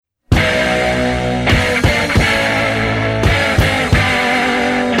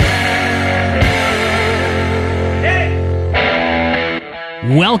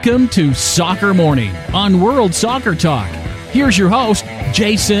Welcome to Soccer Morning on World Soccer Talk. Here's your host,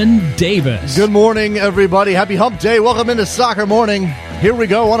 Jason Davis. Good morning, everybody. Happy Hump Day. Welcome into Soccer Morning. Here we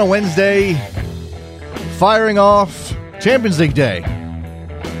go on a Wednesday, firing off Champions League Day.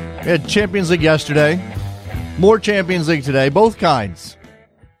 We had Champions League yesterday, more Champions League today, both kinds.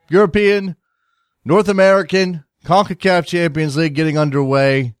 European, North American, CONCACAF Champions League getting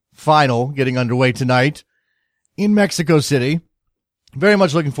underway tonight in Mexico City. Very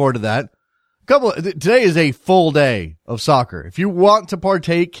much looking forward to that. Today is a full day of soccer. If you want to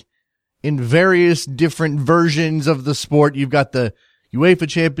partake in various different versions of the sport, you've got the UEFA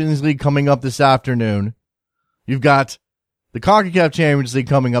Champions League coming up this afternoon. You've got the CONCACAF Champions League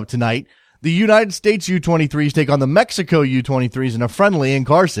coming up tonight. The United States U23s take on the Mexico U23s in a friendly in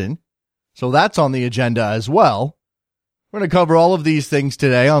Carson. So that's on the agenda as well. We're going to cover all of these things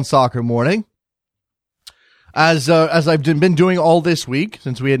today on Soccer Morning. As I've been doing all this week,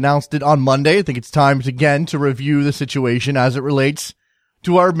 since we announced it on Monday, I think it's time to review the situation as it relates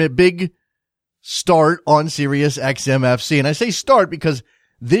to our big start on Sirius XM FC. And I say start because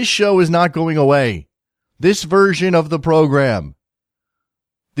this show is not going away. This version of the program,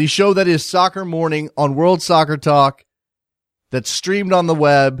 the show that is Soccer Morning on World Soccer Talk, that's streamed on the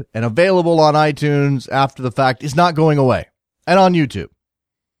web and available on iTunes after the fact, is not going away. And on YouTube.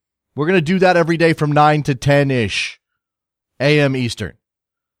 We're going to do that every day from 9 to 10-ish a.m. Eastern.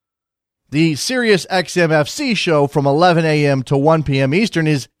 The Sirius XM FC show from 11 a.m. to 1 p.m. Eastern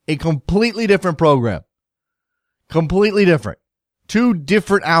is a completely different program. Completely different. 2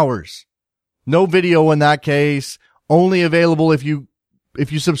 different hours. No video in that case. Only available if you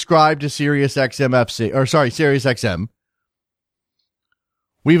subscribe to Sirius XM Sirius XM.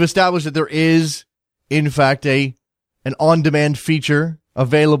 We've established that there is, in fact, an on-demand feature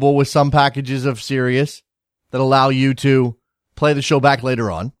available with some packages of Sirius that allow you to play the show back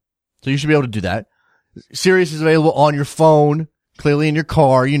later on. So you should be able to do that. Sirius is available on your phone, clearly in your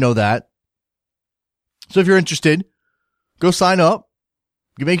car, you know that. So if you're interested, go sign up.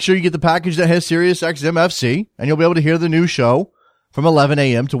 You make sure you get the package that has Sirius XM FC, and you'll be able to hear the new show from 11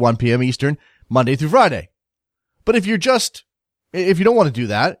 a.m. to 1 p.m. Eastern, Monday through Friday. But if you don't want to do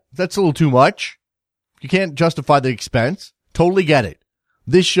that, that's a little too much. You can't justify the expense. Totally get it.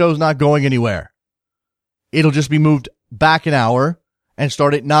 This show's not going anywhere. It'll just be moved back an hour and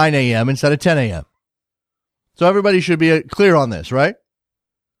start at 9 a.m. instead of 10 a.m. So everybody should be clear on this, right?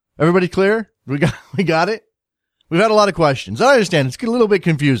 Everybody clear? We got it? We've had a lot of questions. I understand it's a little bit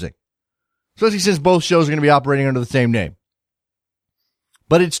confusing, especially since both shows are going to be operating under the same name.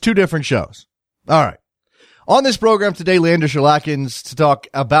 But it's 2 different shows. All right. On this program today, Leander Shalakins to talk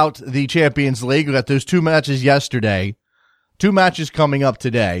about the Champions League. We got those 2 matches yesterday. 2 matches coming up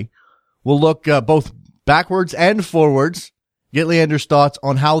today. We'll look both backwards and forwards, get Leander's thoughts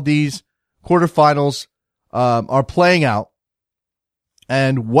on how these quarterfinals are playing out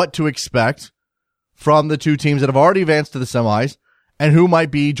and what to expect from the 2 teams that have already advanced to the semis and who might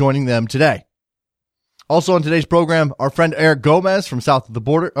be joining them today. Also on today's program, our friend Eric Gomez from south of the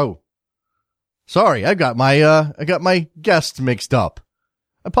border. Oh, sorry, I got my guests mixed up.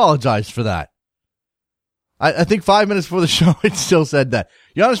 I apologize for that. I think 5 minutes before the show, it still said that.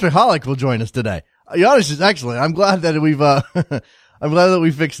 Janusz Michallik will join us today. Janusz is excellent. I'm glad that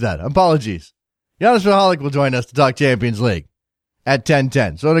we fixed that. Apologies. Janusz Michallik will join us to talk Champions League at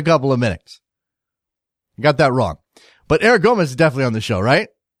 10:10. So in a couple of minutes. I got that wrong. But Eric Gomez is definitely on the show, right?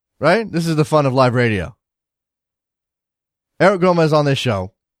 Right? This is the fun of live radio. Eric Gomez on this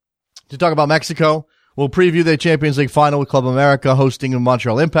show to talk about Mexico. We'll preview the Champions League final with Club America hosting in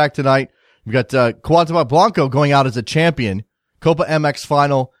Montreal Impact tonight. We've got Cuauhtémoc Blanco going out as a champion. Copa MX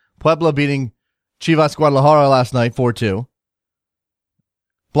final. Puebla beating Chivas Guadalajara last night 4-2.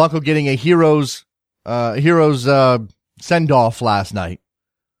 Blanco getting a hero's send-off last night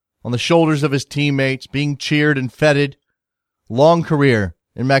on the shoulders of his teammates, being cheered and feted. Long career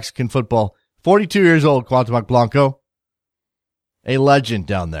in Mexican football. 42 years old, Cuauhtémoc Blanco. A legend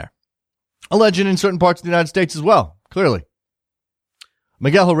down there. A legend in certain parts of the United States as well, clearly.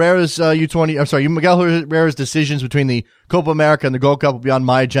 Miguel Herrera's decisions between the Copa America and the Gold Cup will be on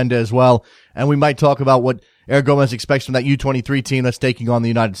my agenda as well. And we might talk about what Eric Gomez expects from that U23 team that's taking on the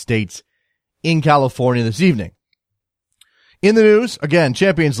United States in California this evening. In the news, again,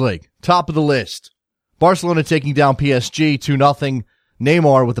 Champions League, top of the list. Barcelona taking down PSG 2-0.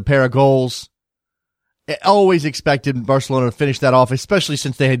 Neymar with a pair of goals. I always expected Barcelona to finish that off, especially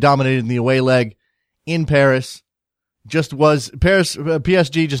since they had dominated in the away leg in Paris.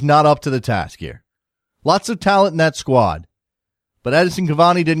 PSG just not up to the task here. Lots of talent in that squad. But Edinson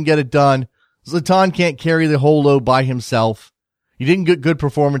Cavani didn't get it done. Zlatan can't carry the whole load by himself. You didn't get good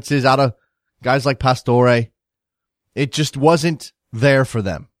performances out of guys like Pastore. It just wasn't there for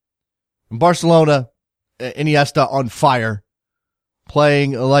them. In Barcelona, Iniesta on fire,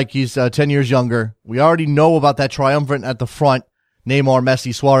 playing like he's 10 years younger. We already know about that triumvirate at the front, Neymar,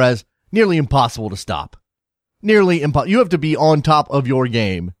 Messi, Suarez. Nearly impossible to stop. Nearly impossible. You have to be on top of your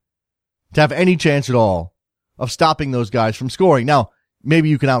game to have any chance at all of stopping those guys from scoring. Now, maybe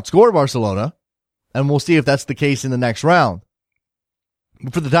you can outscore Barcelona, and we'll see if that's the case in the next round.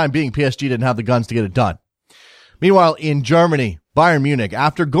 But for the time being, PSG didn't have the guns to get it done. Meanwhile, in Germany, Bayern Munich,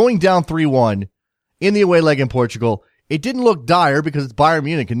 after going down 3-1 in the away leg in Portugal, it didn't look dire because it's Bayern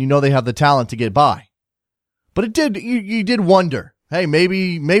Munich and you know they have the talent to get by. But it did, you did wonder, hey,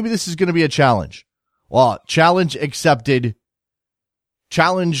 maybe this is going to be a challenge. Well, challenge accepted.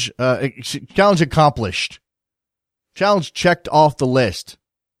 Challenge accomplished. Challenge checked off the list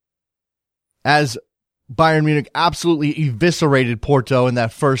as Bayern Munich absolutely eviscerated Porto in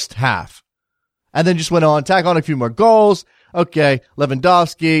that first half. And then just went on, tack on a few more goals. Okay,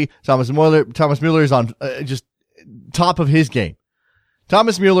 Lewandowski, Thomas Müller is on just top of his game.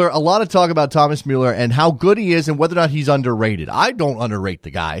 Thomas Müller, a lot of talk about Thomas Müller and how good he is and whether or not he's underrated. I don't underrate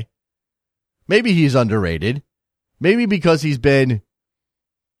the guy. Maybe he's underrated. Maybe because he's been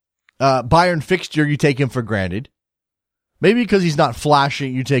Bayern fixture, you take him for granted. Maybe because he's not flashy,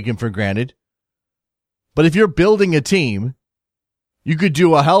 you take him for granted. But if you're building a team, you could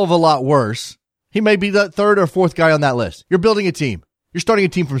do a hell of a lot worse. He may be the third or fourth guy on that list. You're building a team. You're starting a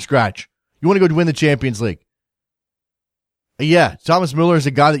team from scratch. You want to go win the Champions League. Yeah, Thomas Müller is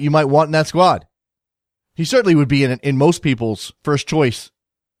a guy that you might want in that squad. He certainly would be in most people's first choice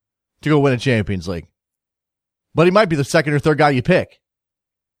to go win a Champions League. But he might be the second or third guy you pick.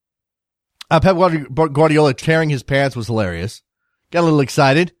 Pep Guardiola tearing his pants was hilarious. Got a little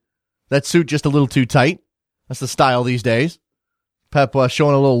excited. That suit just a little too tight. That's the style these days. Pep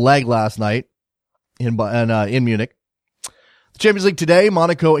showing a little leg last night in Munich. The Champions League today,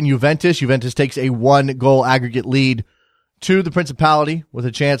 Monaco and Juventus. Juventus takes a 1-goal aggregate lead to the Principality with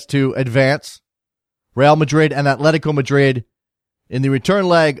a chance to advance. Real Madrid and Atletico Madrid in the return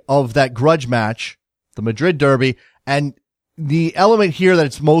leg of that grudge match, the Madrid derby. And the element here that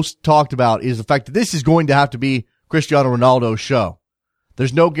it's most talked about is the fact that this is going to have to be Cristiano Ronaldo's show.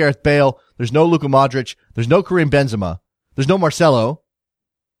 There's no Gareth Bale. There's no Luka Modric. There's no Karim Benzema. There's no Marcelo.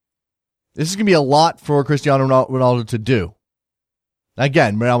 This is going to be a lot for Cristiano Ronaldo to do.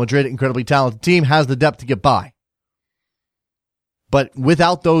 Again, Real Madrid, incredibly talented team, has the depth to get by. But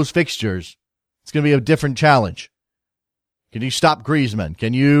without those fixtures, it's going to be a different challenge. Can you stop Griezmann?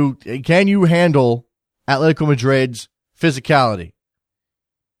 Can you handle Atletico Madrid's physicality?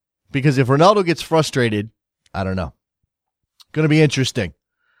 Because if Ronaldo gets frustrated, I don't know. Going to be interesting.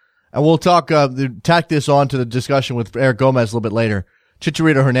 And we'll tack this on to the discussion with Eric Gomez a little bit later.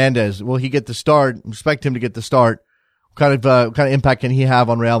 Chicharito Hernandez, will he get the start? Expect him to get the start. What kind of impact can he have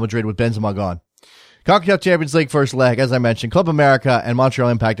on Real Madrid with Benzema gone? CONCACAF Champions League first leg, as I mentioned, Club America and Montreal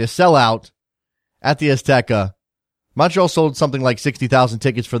Impact is sell out at the Azteca. Montreal sold something like 60,000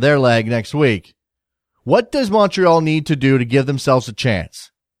 tickets for their leg next week. What does Montreal need to do to give themselves a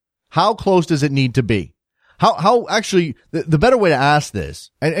chance? How close does it need to be? How actually, the better way to ask this,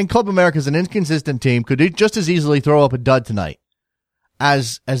 and Club America is an inconsistent team, could just as easily throw up a dud tonight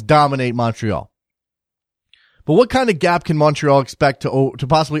as dominate Montreal. But what kind of gap can Montreal expect to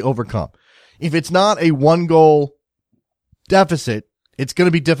possibly overcome? If it's not a 1-goal deficit, it's going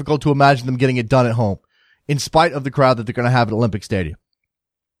to be difficult to imagine them getting it done at home, in spite of the crowd that they're going to have at Olympic Stadium.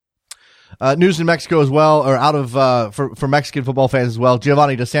 News in Mexico as well, or out of for Mexican football fans as well.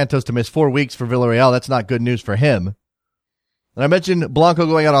 Giovanni Dos Santos to miss 4 weeks for Villarreal. That's not good news for him. And I mentioned Blanco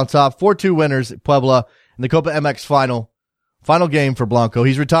going out on top. 4-2 winners at Puebla in the Copa MX final game for Blanco.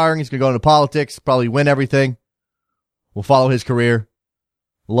 He's retiring. He's going to go into politics, probably win everything. We'll follow his career.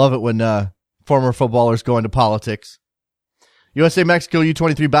 Love it when former footballers go into politics. USA-Mexico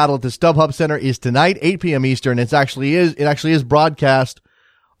U23 battle at the StubHub Center is tonight, 8 p.m. Eastern. It actually is broadcast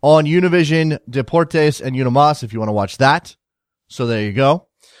on Univision Deportes and Unimas if you want to watch that. So there you go. All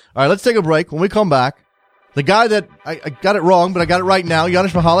right, let's take a break. When we come back, the guy that I got it wrong, but I got it right now,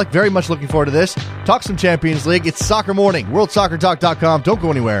 Janusz Michallik, very much looking forward to this. Talk some Champions League. It's Soccer Morning, WorldSoccerTalk.com. Don't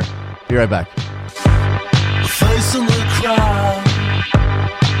go anywhere. Be right back. Face in the crowd,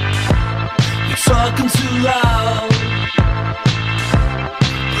 you're talking too loud,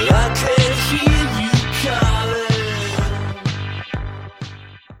 but I can't hear you calling.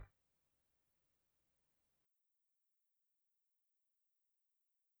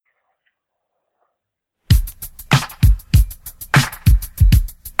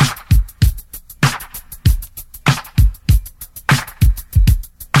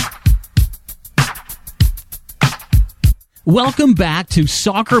 Welcome back to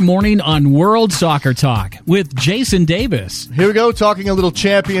Soccer Morning on World Soccer Talk with Jason Davis. Here we go, talking a little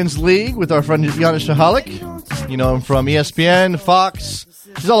Champions League with our friend Janusz. You know him from ESPN, Fox.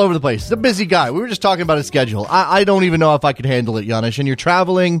 He's all over the place. He's a busy guy. We were just talking about his schedule. I don't even know if I could handle it, Janusz. And you're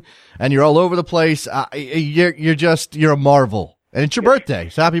traveling, and you're all over the place. You're a marvel. And it's your birthday,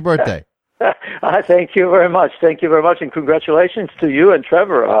 so happy birthday. Thank you very much. Thank you very much, and congratulations to you and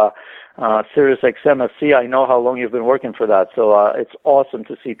Trevor. Sirius XMSC, I know how long you've been working for that, so it's awesome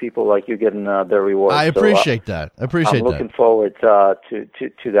to see people like you getting their rewards. I appreciate that. I'm looking forward to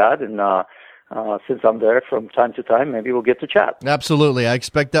that, and since I'm there from time to time, maybe we'll get to chat. Absolutely. I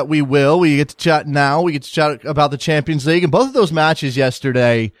expect that we will. We get to chat now. We get to chat about the Champions League, and both of those matches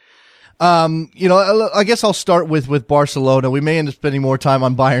yesterday. I guess I'll start with Barcelona. We may end up spending more time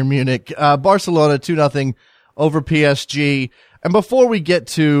on Bayern Munich. Barcelona 2-0 over PSG. And before we get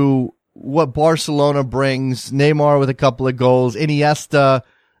to what Barcelona brings, Neymar with a couple of goals, Iniesta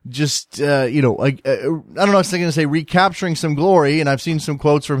just, I don't know, I was going to say recapturing some glory, and I've seen some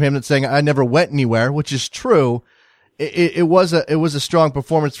quotes from him that saying, I never went anywhere, which is true. It was a strong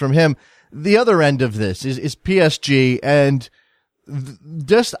performance from him. The other end of this is PSG, and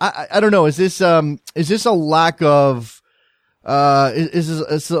just, I don't know, is this a lack of, is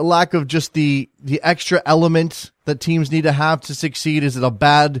this a lack of just the extra element that teams need to have to succeed? Is it a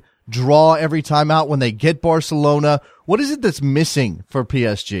bad draw every time out when they get Barcelona? What is it that's missing for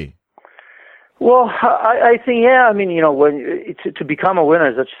PSG? Well, I think, yeah, I mean, when to become a winner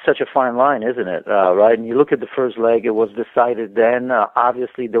is such a fine line, isn't it? Right? And you look at the first leg, it was decided then.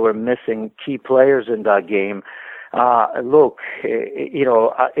 Obviously, they were missing key players in that game. Look,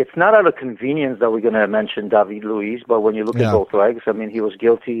 it's not out of convenience that we're going to mention David Luiz, but when you look at both legs, I mean, he was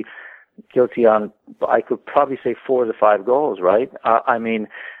guilty on, I could probably say 4 to 5 goals, right? I mean,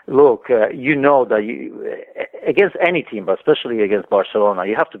 look, that against any team, but especially against Barcelona,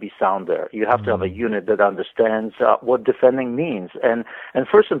 you have to be sound there. You have to have a unit that understands what defending means. And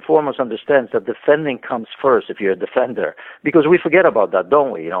first and foremost understands that defending comes first if you're a defender. Because we forget about that,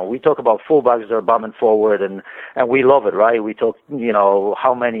 don't we? We talk about fullbacks that are bombing forward and we love it, right? We talk,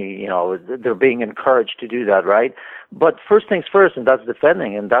 how many, they're being encouraged to do that, right? But first things first, and that's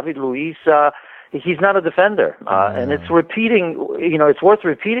defending. And David Luiz, he's not a defender. And it's it's worth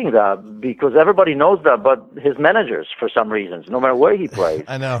repeating that because everybody knows that, but his managers, for some reasons, no matter where he plays.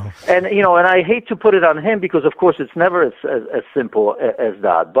 I know. And, and I hate to put it on him because, of course, it's never as simple as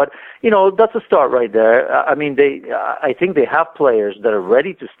that. But, that's a start right there. I mean, I think they have players that are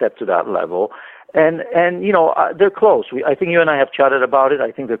ready to step to that level. And they're close. I think you and I have chatted about it. I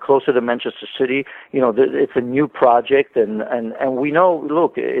think they're closer to Manchester City. It's a new project, and we know.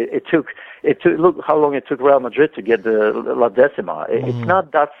 Look, it took look how long it took Real Madrid to get the La Decima. It's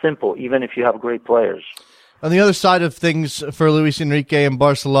not that simple, even if you have great players. On the other side of things for Luis Enrique and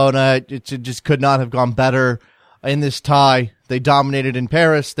Barcelona, it just could not have gone better in this tie. They dominated in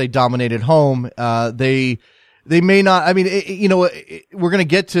Paris. They dominated home. They may not. I mean, we're going to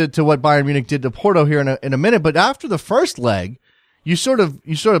get to what Bayern Munich did to Porto here in a minute. But after the first leg, you sort of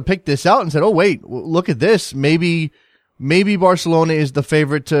picked this out and said, "Oh, wait, look at this. Maybe Barcelona is the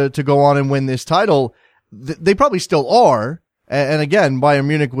favorite to go on and win this title." They probably still are. And again, Bayern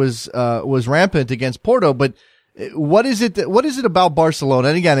Munich was rampant against Porto. But what is it about Barcelona?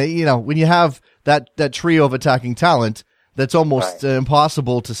 And again, when you have that trio of attacking talent, that's almost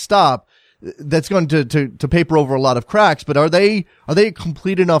impossible to stop. That's going to paper over a lot of cracks, but are they a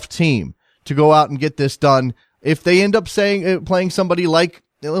complete enough team to go out and get this done? If they end up playing somebody like,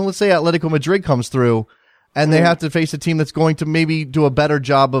 let's say Atletico Madrid comes through and they have to face a team that's going to maybe do a better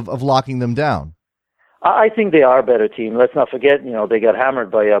job of locking them down. I think they are a better team. Let's not forget, they got hammered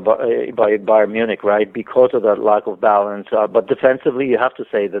by Bayern Munich, right, because of that lack of balance. But defensively, you have to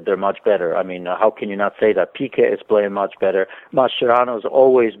say that they're much better. I mean, how can you not say that? Piqué is playing much better. Mascherano's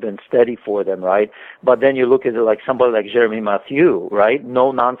always been steady for them, right? But then you look at it like somebody like Jeremy Mathieu, right?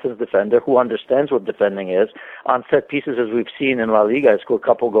 No-nonsense defender who understands what defending is. On set pieces, as we've seen in La Liga, he scored a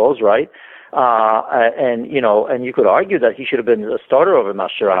couple goals, right? And you could argue that he should have been a starter over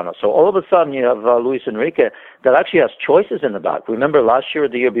Mascherano. So all of a sudden you have Luis Enrique that actually has choices in the back. Remember last year or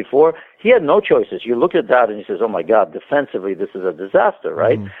the year before, he had no choices. You look at that and he says, oh my God, defensively this is a disaster,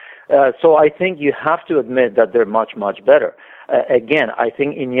 right? So I think you have to admit that they're much, much better. Again, I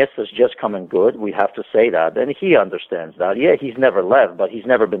think Iniesta's just coming good. We have to say that. And he understands that. Yeah, he's never left, but he's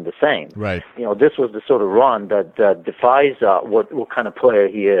never been the same. Right. This was the sort of run that defies what kind of player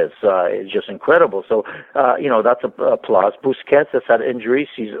he is. It's just incredible. So, that's a plus. Busquets has had injuries.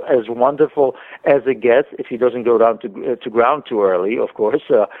 He's as wonderful as it gets if he doesn't go down to ground too early, of course.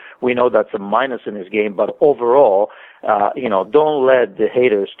 We know that's a minus in his game, but overall, Don't let the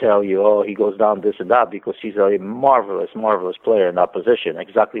haters tell you, oh, he goes down this and that, because he's a marvelous, marvelous player in that position.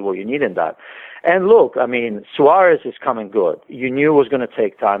 Exactly what you need in that. And look, I mean, Suarez is coming good. You knew it was going to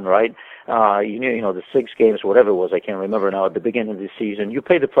take time, right? You knew, the 6 games, whatever it was, I can't remember now, at the beginning of the season. You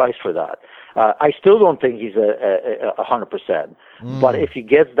pay the price for that. I still don't think he's a 100%. But if he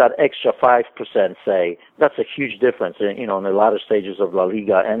gets that extra 5%, say, that's a huge difference, in the latter stages of La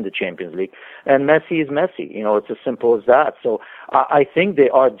Liga and the Champions League. And Messi is Messi. It's as simple as that. So I think they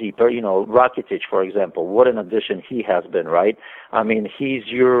are deeper. Rakitic, for example, what an addition he has been, right? I mean, he's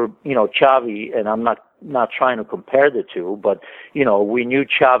your, Xavi, and I'm not trying to compare the two, but, we knew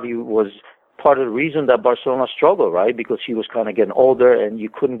Xavi was part of the reason that Barcelona struggled, right? Because he was kind of getting older and you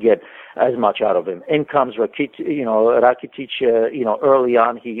couldn't get as much out of him. In comes Rakitic, early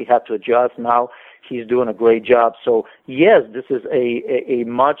on he had to adjust. Now he's doing a great job. So yes, this is a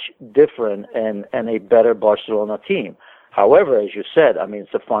much different and a better Barcelona team. However, as you said, I mean,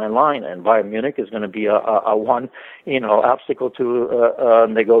 it's a fine line, and Bayern Munich is going to be a one, obstacle to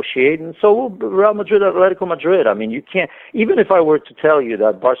negotiate, and so will Real Madrid, Atletico Madrid. I mean, you can't, even if I were to tell you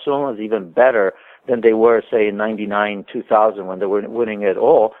that Barcelona is even better than they were, say, in 99, 2000, when they were winning it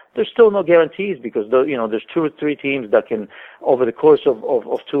all, there's still no guarantees, because, there's 2 or 3 teams that can, over the course of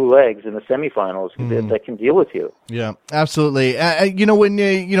 2 legs in the semifinals, that can deal with you. Yeah, absolutely. I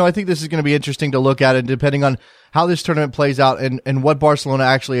think this is going to be interesting to look at, and depending on how this tournament plays out and what Barcelona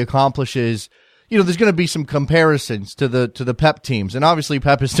actually accomplishes, there's going to be some comparisons to the Pep teams. And obviously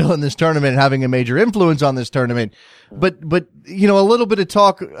Pep is still in this tournament, having a major influence on this tournament. But a little bit of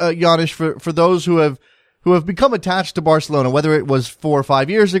talk, Janusz, for those who have become attached to Barcelona, whether it was 4 or 5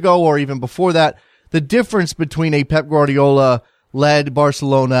 years ago or even before that, the difference between a Pep Guardiola led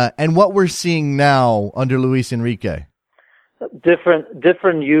Barcelona and what we're seeing now under Luis Enrique.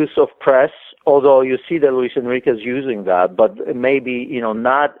 Different use of press, although you see that Luis Enrique is using that, but maybe,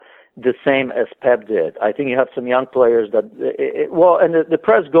 not the same as Pep did. I think you have some young players that, and the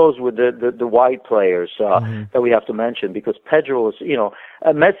press goes with the white players that we have to mention, because Pedro is,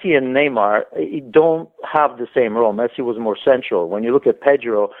 Messi and Neymar don't have the same role. Messi was more central. When you look at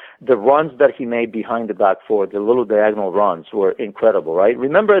Pedro, the runs that he made behind the back four, the little diagonal runs, were incredible, right?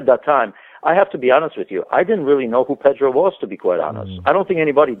 Remember at that time, I have to be honest with you, I didn't really know who Pedro was, to be quite honest. I don't think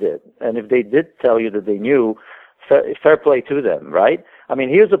anybody did. And if they did tell you that they knew, fair play to them, right? I mean,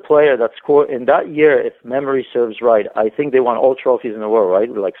 here's a player that scored in that year, if memory serves right, I think they won all trophies in the world, right?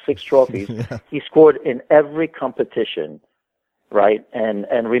 Like 6 trophies. Yeah. He scored in every competition, right? And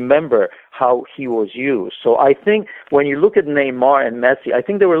remember how he was used. So I think when you look at Neymar and Messi, I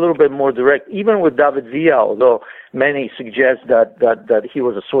think they were a little bit more direct, even with David Villa, although many suggest that he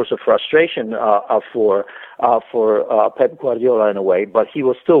was a source of frustration for Pep Guardiola in a way, but he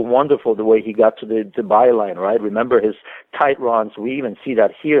was still wonderful the way he got to the byline, right? Remember his tight runs. We even see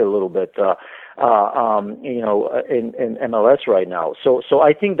that here a little bit, in MLS right now. So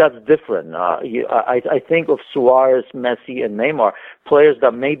I think that's different. I think of Suarez, Messi, and Neymar, players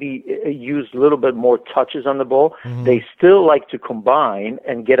that maybe use a little bit more touches on the ball. Mm-hmm. They still like to combine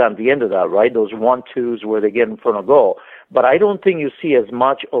and get on the end of that, right? Those 1-2s where they get in front of goal. But I don't think you see as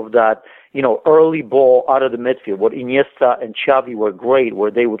much of that, early ball out of the midfield. What Iniesta and Xavi were great,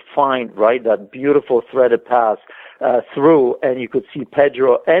 where they would find, right, that beautiful threaded pass through, and you could see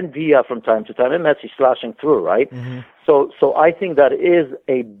Pedro and Villa from time to time, and Messi slashing through, right? Mm-hmm. So I think that is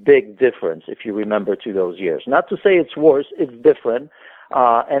a big difference, if you remember, to those years. Not to say it's worse, it's different.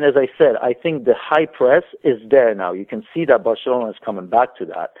 And as I said, I think the high press is there now. You can see that Barcelona is coming back to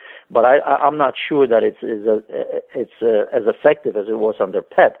that. But I'm not sure that it's as effective as it was under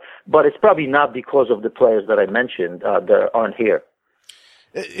Pep. But it's probably not because of the players that I mentioned that aren't here.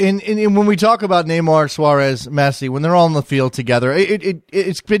 And when we talk about Neymar, Suarez, Messi, when they're all on the field together,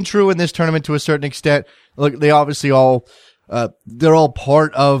 it's been true in this tournament to a certain extent. Look, they obviously they're all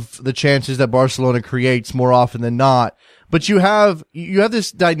part of the chances that Barcelona creates more often than not. But you have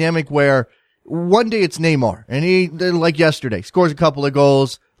this dynamic where one day it's Neymar, and he, like yesterday, scores a couple of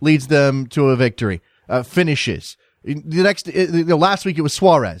goals, leads them to a victory, finishes. Last week it was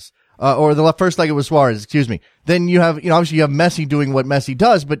Suarez. Or the first leg it was Suarez, excuse me. Then you have, obviously you have Messi doing what Messi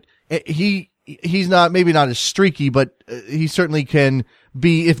does, but he's not, maybe not as streaky, but he certainly can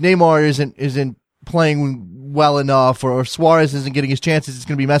be, if Neymar isn't playing well enough or Suarez isn't getting his chances, it's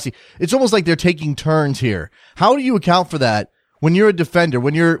going to be Messi. It's almost like they're taking turns here. How do you account for that when you're a defender,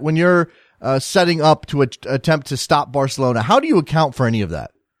 when you're setting up to attempt to stop Barcelona? How do you account for any of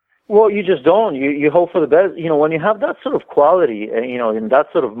that? Well, you just don't. You hope for the best. When you have that sort of quality, in that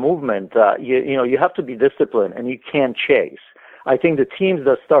sort of movement, you have to be disciplined, and you can't chase. I think the teams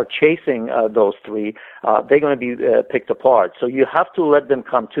that start chasing those three, they're going to be picked apart. So you have to let them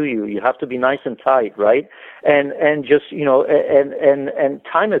come to you. You have to be nice and tight, right? And just, and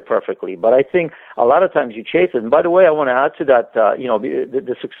time it perfectly. But I think a lot of times you chase it. And by the way, I want to add to that,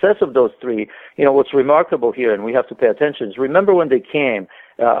 the success of those three, what's remarkable here, and we have to pay attention, is remember when they came,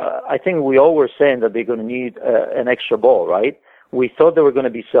 I think we all were saying that they're going to need an extra ball, right? We thought they were going to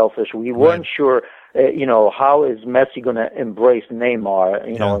be selfish. We weren't sure, how is Messi going to embrace Neymar,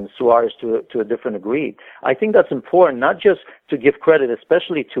 and Suarez to a different degree. I think that's important, not just to give credit,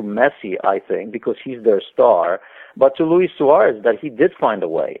 especially to Messi, I think, because he's their star, but to Luis Suarez, that he did find a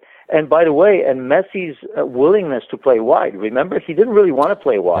way. And by the way, and Messi's willingness to play wide. Remember, he didn't really want to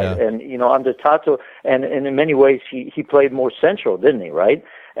play wide. Yeah. And, under Tato, and in many ways, he played more central, didn't he, right?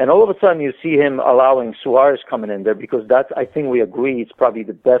 And all of a sudden you see him allowing Suarez coming in there, because that's, I think we agree, it's probably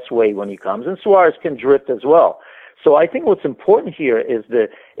the best way when he comes. And Suarez can drift as well. So I think what's important here is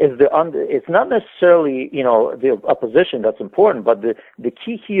it's not necessarily, the opposition that's important, but the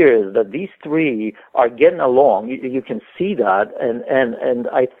key here is that these three are getting along. You can see that, and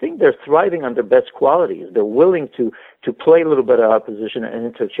I think they're thriving on their best qualities. They're willing to play a little bit of opposition and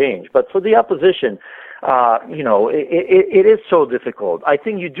interchange. But for the opposition, it is so difficult. I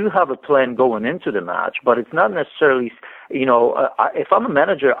think you do have a plan going into the match, but it's not necessarily, if I'm a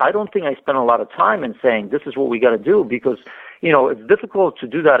manager, I don't think I spend a lot of time in saying this is what we got to do, because, it's difficult to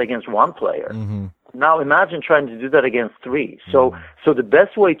do that against one player. Mm-hmm. Now imagine trying to do that against three. So the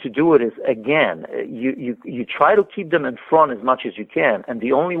best way to do it is, again, you try to keep them in front as much as you can. And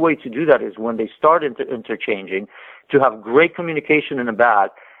the only way to do that is when they start interchanging, to have great communication in the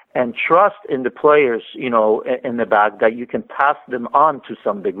back, and trust in the players, in the back, that you can pass them on to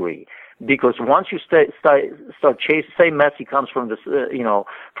some degree. Because once you start chasing, say Messi comes from this,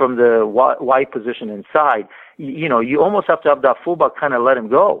 from the wide position inside, you almost have to have that fullback kind of let him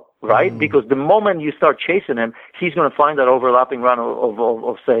go, right? Mm. Because the moment you start chasing him, he's going to find that overlapping run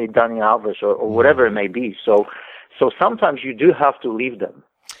of say, Dani Alves or whatever it may be. So sometimes you do have to leave them.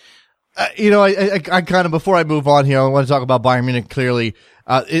 I kind of, before I move on here, I want to talk about Bayern Munich clearly.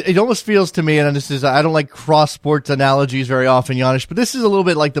 It almost feels to me, and this is, I don't like cross-sports analogies very often, Janusz, but this is a little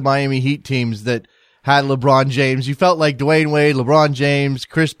bit like the Miami Heat teams that had LeBron James. You felt like Dwayne Wade, LeBron James,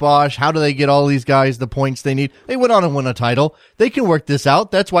 Chris Bosh. How do they get all these guys the points they need? They went on and won a title. They can work this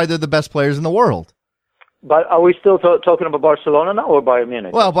out. That's why they're the best players in the world. But are we still talking about Barcelona now or Bayern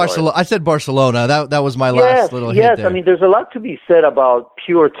Munich? Well, Barcelona. I said Barcelona. That was my last little hit there. Yes, I mean, there's a lot to be said about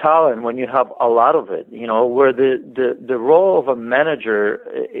pure talent when you have a lot of it. Where the role of a manager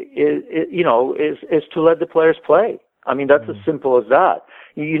is to let the players play. I mean, that's as simple as that.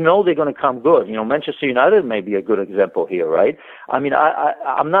 They're going to come good. Manchester United may be a good example here, right? I mean,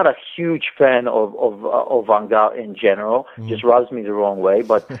 I'm not a huge fan of Van Gaal in general. Just rubs me the wrong way.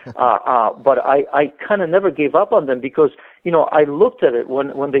 But I kind of never gave up on them because, I looked at it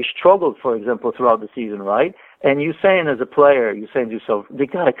when they struggled, for example, throughout the season, right? And you're saying as a player, you're saying to yourself, they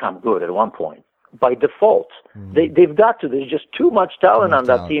got to come good at one point. By default, they've got to. There's just too much talent on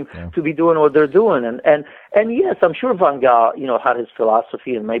that team to be doing what they're doing. And yes, I'm sure Van Gaal, had his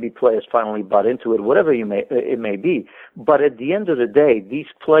philosophy, and maybe players finally bought into it, whatever it may be. But at the end of the day, these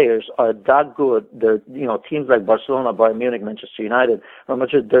players are that good. They're, teams like Barcelona, Bayern Munich, Manchester United, Real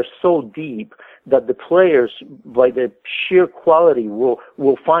Madrid, they're so deep that the players, by the sheer quality,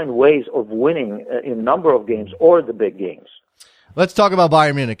 will find ways of winning in a number of games or the big games. Let's talk about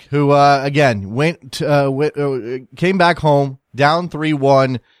Bayern Munich, who, again, came back home, down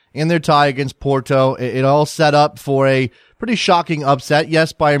 3-1 in their tie against Porto. It all set up for a pretty shocking upset.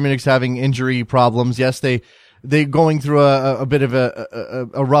 Yes, Bayern Munich's having injury problems. Yes, they're going through a bit of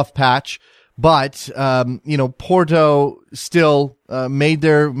a rough patch. But, Porto still, made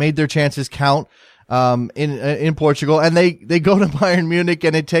their chances count, in Portugal. And they go to Bayern Munich,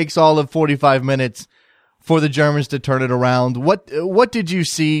 and it takes all of 45 minutes for the Germans to turn it around. What did you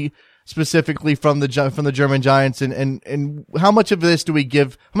see specifically from the German Giants, and how much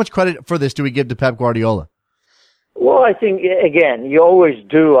credit for this do we give to Pep Guardiola? Well, I think, again, you always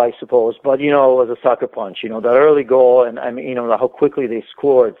do, I suppose, but, as a sucker punch, that early goal, and I mean, how quickly they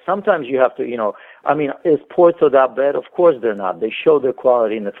scored. Sometimes you have to, is Porto that bad? Of course they're not. They showed their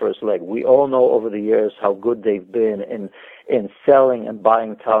quality in the first leg. We all know over the years how good they've been in selling and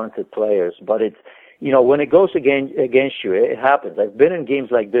buying talented players, but it's, when it goes against you, it happens. I've been in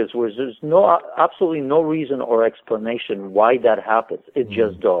games like this where there's absolutely no reason or explanation why that happens. It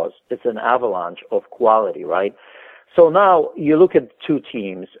just does. It's an avalanche of quality, right? So now you look at two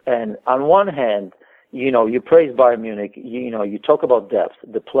teams, and on one hand, you praise Bayern Munich, you talk about depth,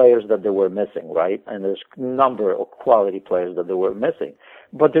 the players that they were missing, right? And there's a number of quality players that they were missing.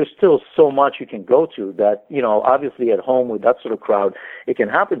 But there's still so much you can go to that, obviously at home with that sort of crowd, it can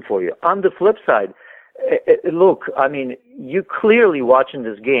happen for you. On the flip side, look, I mean, you clearly watching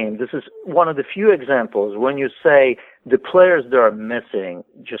this game, this is one of the few examples when you say the players that are missing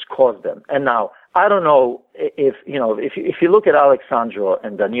just caused them. And now, I don't know if you look at Alexandro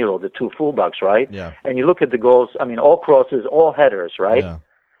and Danilo, the two fullbacks, right? Yeah. And you look at the goals, I mean, all crosses, all headers, right? Yeah.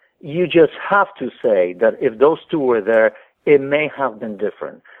 You just have to say that if those two were there, it may have been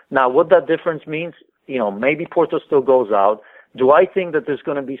different. Now, what that difference means, maybe Porto still goes out. Do I think that there's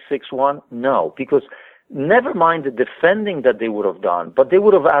going to be 6-1? No, because never mind the defending that they would have done, but they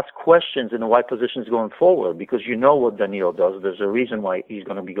would have asked questions in the wide positions going forward, because you know what Danilo does. There's a reason why he's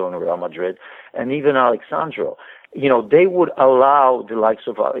going to be going to Real Madrid, and even Alexandro. They would allow the likes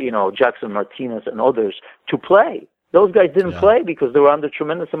of, Jackson Martinez and others to play. Those guys didn't play because they were under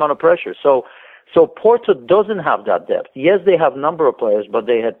tremendous amount of pressure. So Porto doesn't have that depth. Yes, they have a number of players, but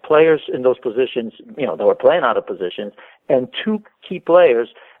they had players in those positions, that were playing out of positions, and two key players,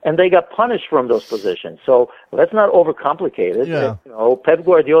 and they got punished from those positions. So let's not overcomplicate it. Yeah. Pep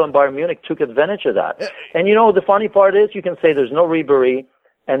Guardiola and Bayern Munich took advantage of that. And the funny part is, you can say there's no Ribéry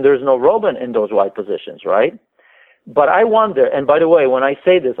and there's no Robben in those wide positions, right? But I wonder, and by the way, when I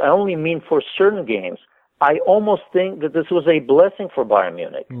say this, I only mean for certain games, I almost think that this was a blessing for Bayern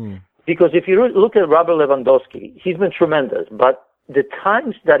Munich. Because if you look at Robert Lewandowski, he's been tremendous, but the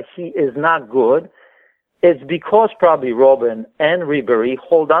times that he is not good, it's because probably Robben and Ribéry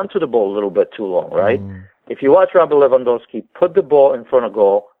hold on to the ball a little bit too long, right? If you watch Robert Lewandowski, put the ball in front of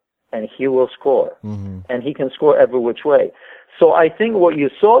goal, and he will score. And he can score every which way. So I think what you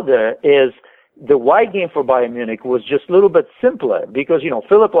saw there is the wide game for Bayern Munich was just a little bit simpler because,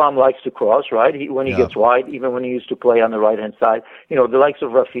 Philipp Lahm likes to cross, right? When he gets wide, even when he used to play on the right-hand side, the likes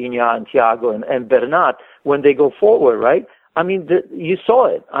of Rafinha and Thiago and Bernat, when they go forward, right? I mean, you saw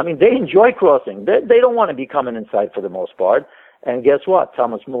it. I mean, they enjoy crossing. They don't want to be coming inside for the most part. And guess what?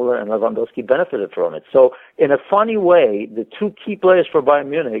 Thomas Muller and Lewandowski benefited from it. So in a funny way, the two key players for Bayern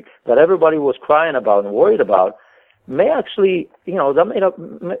Munich that everybody was crying about and worried about may actually,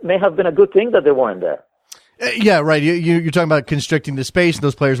 that may have been a good thing that they weren't there. Yeah, right. You're talking about constricting the space,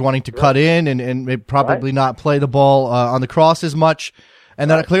 those players wanting to cut in and probably not play the ball on the cross as much. And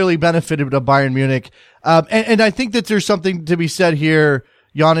that clearly benefited Bayern Munich. And I think that there's something to be said here,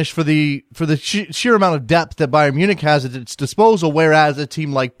 Janusz, for the sheer amount of depth that Bayern Munich has at its disposal, whereas a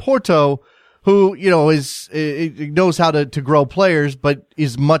team like Porto, who, knows how to grow players, but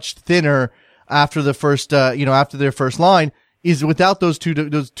is much thinner after the first, after their first line, is without those two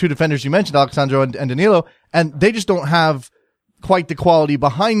defenders you mentioned, Alexandro and Danilo, and they just don't have quite the quality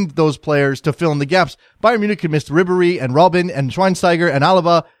behind those players to fill in the gaps. Bayern Munich could miss Ribéry and Robben and Schweinsteiger and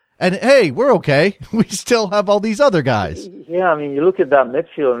Alaba, and hey, we're okay. We still have all these other guys. Yeah, I mean, you look at that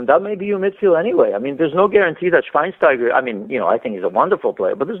midfield, and that may be your midfield anyway. I mean, there's no guarantee that Schweinsteiger, I think he's a wonderful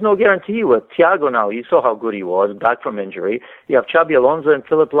player, but there's no guarantee with Thiago now. You saw how good he was, back from injury. You have Xabi Alonso and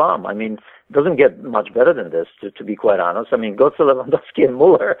Philipp Lahm. I mean, it doesn't get much better than this, to be quite honest. I mean, Götze, Lewandowski, and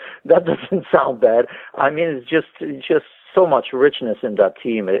Muller, that doesn't sound bad. I mean, it's just so much richness in that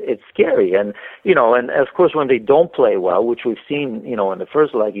team. It's scary. And, and of course when they don't play well, which we've seen, in the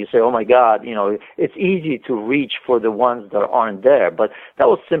first leg, you say, oh my God, it's easy to reach for the ones that aren't there. But that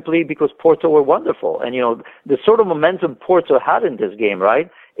was simply because Porto were wonderful. And, the sort of momentum Porto had in this game, right?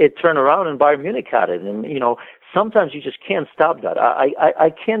 It turned around and Bayern Munich had it. And, sometimes you just can't stop that.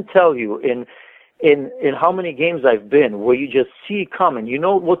 I can't tell you in how many games I've been where you just see it coming, you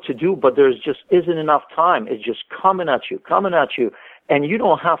know what to do, but there's just isn't enough time. It's just coming at you, and you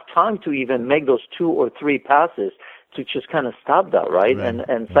don't have time to even make those 2 or 3 passes to just kind of stop that, right?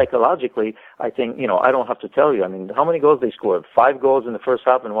 And psychologically, I think, I don't have to tell you. I mean, how many goals they scored? 5 goals in the first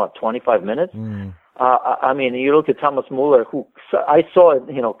half in 25 minutes? I mean, you look at Thomas Muller, who I saw it,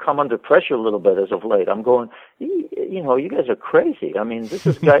 come under pressure a little bit as of late. I'm going, you guys are crazy. I mean, this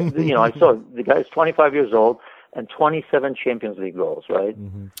is guy, I saw the guy's 25 years old and 27 Champions League goals, right?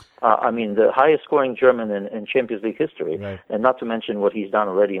 I mean, the highest scoring German in Champions League history, and not to mention what he's done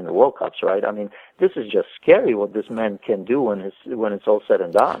already in the World Cups, right? I mean, this is just scary what this man can do when it's all said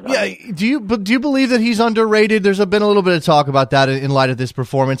and done. Yeah, do you believe that he's underrated? There's been a little bit of talk about that in light of this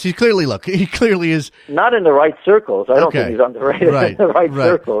performance. He clearly is not in the right circles. I don't think he's underrated in the right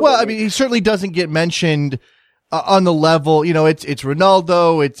circles. Well, I mean, he certainly doesn't get mentioned on the level, it's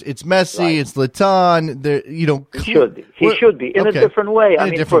Ronaldo, it's Messi, it's Zlatan. He should be in a different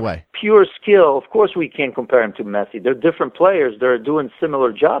way. Pure skill, of course, we can't compare him to Messi. They're different players. They're doing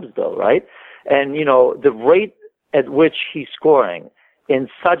similar jobs, though, right? And, the rate at which he's scoring in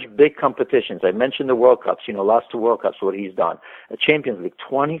such big competitions. I mentioned the World Cups, last 2 World Cups, what he's done. A Champions League,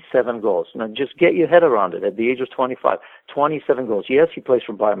 27 goals. Now, just get your head around it. At the age of 25, 27 goals. Yes, he plays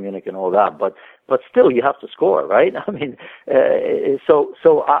for Bayern Munich and all that, but still, you have to score, right? I mean,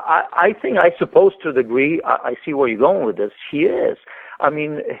 so I think, I suppose to a degree, I see where you're going with this. He is. I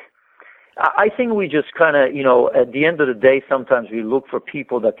mean, I think we just kind of, at the end of the day, sometimes we look for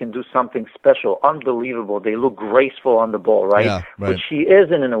people that can do something special, unbelievable. They look graceful on the ball, right? Yeah, right. Which he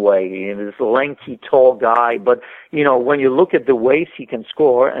isn't in a way. This lanky, tall guy. But, when you look at the ways he can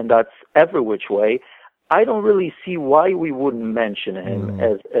score, and that's every which way, I don't really see why we wouldn't mention him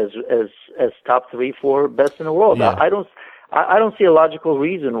as top 3, 4 best in the world. Yeah. I don't see a logical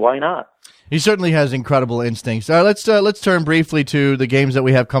reason why not. He certainly has incredible instincts. All right, let's turn briefly to the games that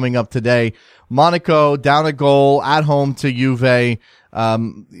we have coming up today. Monaco down a goal at home to Juve. They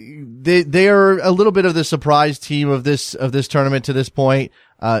are a little bit of the surprise team of this tournament to this point.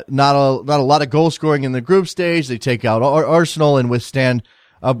 Not a lot of goal scoring in the group stage. They take out Arsenal and withstand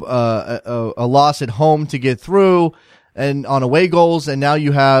a loss at home to get through and on away goals. And now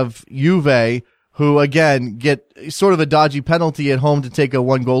you have Juve, who again get sort of a dodgy penalty at home to take a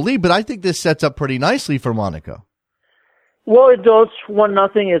 1-goal lead. But I think this sets up pretty nicely for Monaco. Well, it does.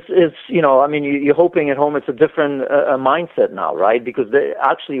 1-0 is you're hoping at home it's a different mindset now, right? Because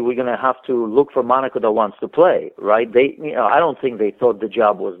actually we're going to have to look for Monaco that wants to play, right? I don't think they thought the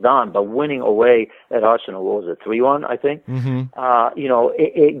job was done, but winning away at Arsenal, what was it, 3-1, I think? Mm-hmm.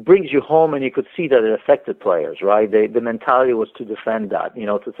 It brings you home, and you could see that it affected players, right? The mentality was to defend that,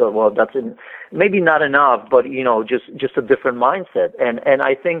 to say, well, maybe not enough, but, just a different mindset. And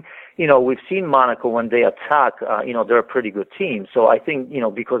I think, we've seen Monaco when they attack, they're a pretty good team. So I think,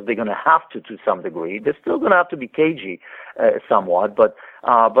 because they're going to have to some degree, they're still going to have to be cagey somewhat, but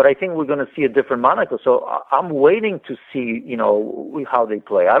I think we're going to see a different Monaco. So I'm waiting to see, how they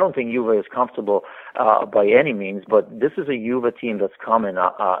play. I don't think Juve is comfortable by any means, but this is a Juve team that's coming,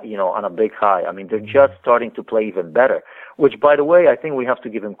 on a big high. I mean, they're just starting to play even better, which, by the way, I think we have to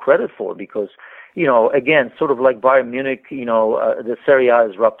give them credit for because, again, sort of like Bayern Munich, the Serie A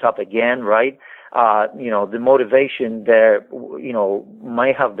is wrapped up again, right? The motivation there,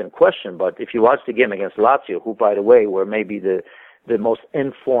 might have been questioned, but if you watch the game against Lazio, who, by the way, were maybe the most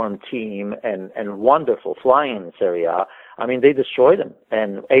informed team and wonderful flying in Serie A, I mean, they destroyed them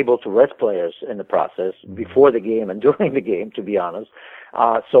and able to rest players in the process before the game and during the game, to be honest.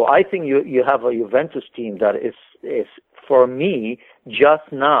 So I think you have a Juventus team that is for me,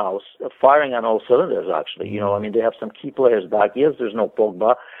 just now, firing on all cylinders, actually. They have some key players back. Yes, there's no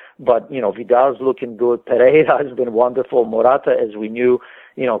Pogba, but, Vidal's looking good. Pereira has been wonderful. Morata, as we knew,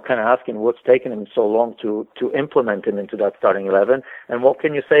 kind of asking what's taken him so long to implement him into that starting 11. And what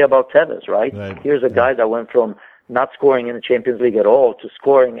can you say about Tevez, right? Here's a guy that went from not scoring in the Champions League at all to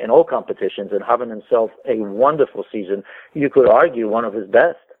scoring in all competitions and having himself a wonderful season. You could argue one of his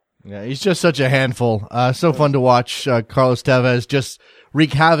best. Yeah, he's just such a handful. So fun to watch Carlos Tevez just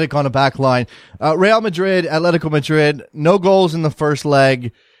wreak havoc on a back line. Real Madrid, Atletico Madrid, no goals in the first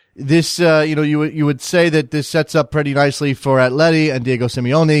leg. This, you would say that this sets up pretty nicely for Atleti and Diego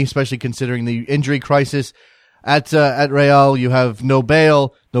Simeone, especially considering the injury crisis at Real. You have no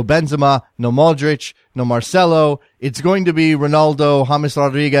Bale, no Benzema, no Modric, no Marcelo. It's going to be Ronaldo, James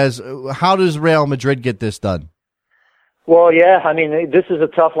Rodriguez. How does Real Madrid get this done? Well, yeah, I mean, this is a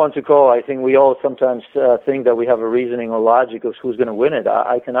tough one to call. I think we all sometimes think that we have a reasoning or logic of who's going to win it.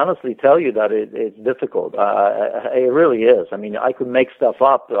 I can honestly tell you that it's difficult. It really is. I mean, I could make stuff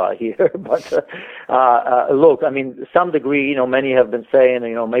up here, but look, I mean, some degree, many have been saying,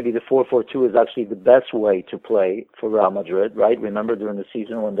 maybe the 4-4-2 is actually the best way to play for Real Madrid, right? Remember during the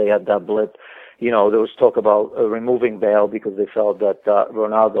season when they had that blip? There was talk about removing Bale because they felt that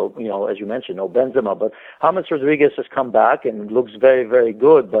Ronaldo, as you mentioned, no Benzema. But James Rodriguez has come back and looks very, very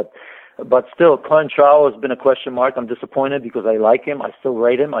good. But still, Contrao has been a question mark. I'm disappointed because I like him. I still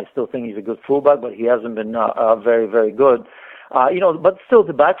rate him. I still think he's a good fullback, but he hasn't been very, very good. But still,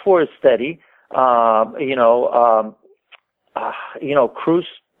 the back four is steady. Cruz,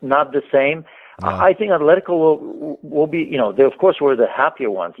 not the same. I think Atletico will be, they of course were the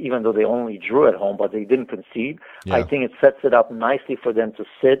happier ones, even though they only drew at home, but they didn't concede. Yeah. I think it sets it up nicely for them to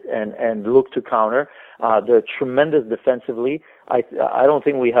sit and look to counter. They're tremendous defensively. I don't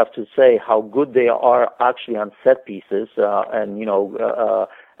think we have to say how good they are actually on set pieces.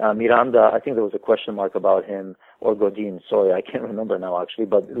 Miranda, I think there was a question mark about him, or Godin, sorry, I can't remember now actually,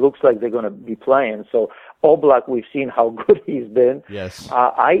 but it looks like they're going to be playing. So Oblak, we've seen how good he's been. Yes.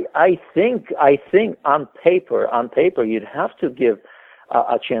 I think on paper, you'd have to give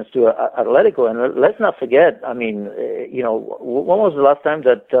a chance to Atletico. And let's not forget, I mean, when was the last time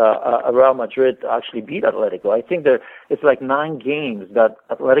that Real Madrid actually beat Atletico? I think it's like 9 games that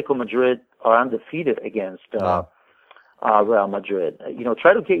Atletico Madrid are undefeated against Real Madrid.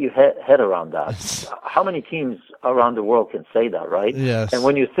 Try to get your head around that. How many teams around the world can say that, right? Yes. And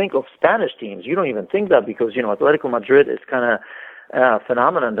when you think of Spanish teams, you don't even think that because, Atletico Madrid is kind of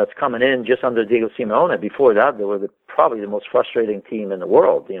phenomenon that's coming in just under Diego Simeone. Before that, they were probably the most frustrating team in the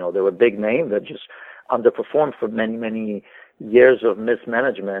world. They were a big name that just underperformed for many, many years of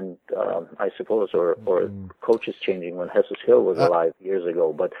mismanagement, I suppose, or coaches changing when Jesus Gil was alive years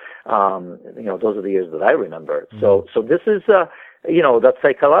ago. But, those are the years that I remember. So this is, that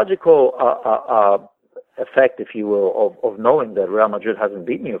psychological effect, if you will, of knowing that Real Madrid hasn't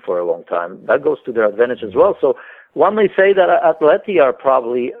beaten you for a long time. That goes to their advantage as well. So one may say that Atleti are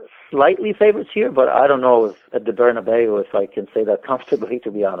probably slightly favorites here, but I don't know if at the Bernabeu, if I can say that comfortably,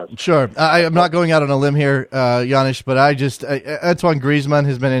 to be honest. Sure. I'm not going out on a limb here, Janusz, but Antoine Griezmann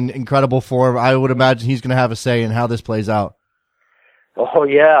has been in incredible form. I would imagine he's going to have a say in how this plays out. Oh,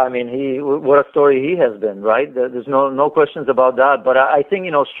 yeah. I mean, what a story he has been, right? There's no questions about that. But I think,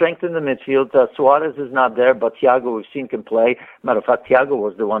 strength in the midfield. Suarez is not there, but Thiago, we've seen, can play. Matter of fact, Thiago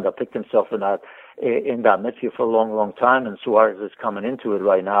was the one that picked himself in that midfield for a long, long time, and Suarez is coming into it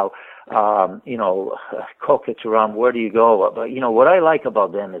right now. Koke, Thuram, where do you go? But, what I like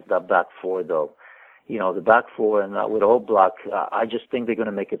about them is that back four, though. The back four and with Oblak, I just think they're going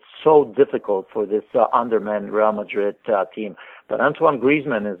to make it so difficult for this undermanned Real Madrid team. But Antoine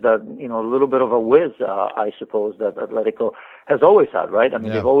Griezmann is that, a little bit of a whiz, I suppose, that Atletico has always had, right? I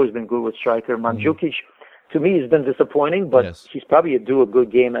mean, They've always been good with striker. Mandzukic, to me, has been disappointing, but he's probably do a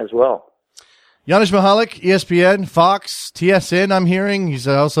good game as well. Janusz Michallik, ESPN, Fox, TSN, I'm hearing. He's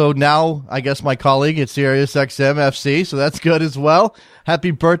also now, I guess, my colleague at Sirius XM FC, so that's good as well. Happy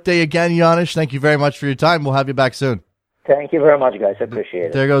birthday again, Janusz. Thank you very much for your time. We'll have you back soon. Thank you very much, guys. I appreciate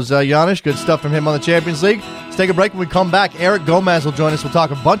it. There goes Janusz. Good stuff from him on the Champions League. Let's take a break. When we come back, Eric Gomez will join us. We'll talk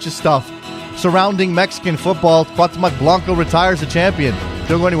a bunch of stuff surrounding Mexican football. Cuauhtémoc Blanco retires a champion.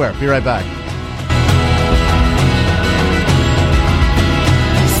 Don't go anywhere. Be right back.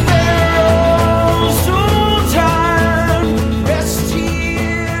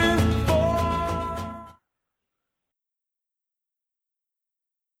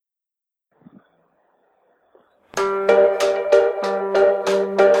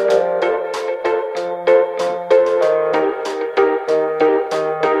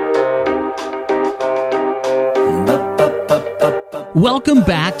 Welcome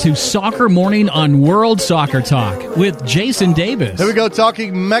back to Soccer Morning on World Soccer Talk with Jason Davis. Here we go,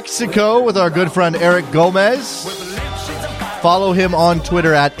 talking Mexico with our good friend Eric Gomez. Follow him on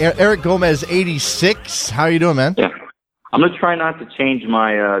Twitter at Eric Gomez 86. How are you doing, man? Yeah. I'm going to try not to change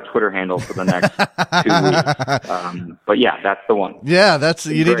my Twitter handle for the next 2 weeks. But yeah, that's the one. Yeah,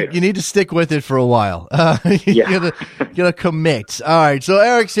 you need to stick with it for a while. You gotta commit. All right, so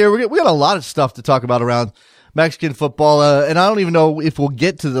Eric's here. We got a lot of stuff to talk about around Mexican football, and I don't even know if we'll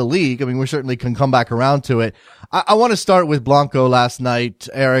get to the league. I mean, we certainly can come back around to it. I want to start with Blanco last night.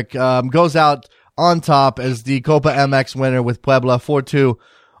 Eric goes out on top as the Copa MX winner with Puebla 4-2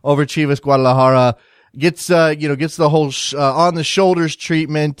 over Chivas Guadalajara. Gets the whole on the shoulders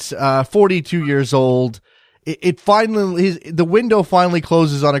treatment. 42 years old. It finally, the window finally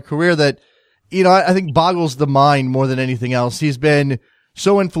closes on a career that, I think boggles the mind more than anything else. He's been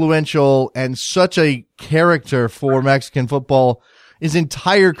so influential and such a character for Mexican football his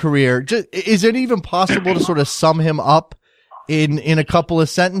entire career. Is it even possible to sort of sum him up in a couple of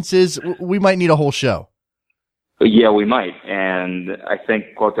sentences? We might need a whole show. Yeah, we might. And I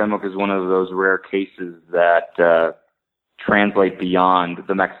think Cuauhtémoc is one of those rare cases that translate beyond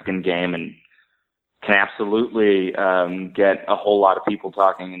the Mexican game and can absolutely get a whole lot of people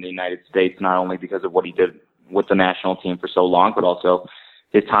talking in the United States, not only because of what he did with the national team for so long, but also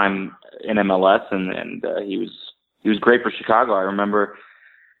his time in MLS, and he was great for Chicago. I remember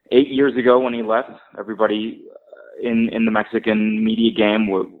 8 years ago when he left, everybody in the Mexican media game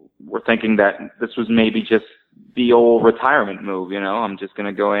were thinking that this was maybe just the old retirement move. I'm just going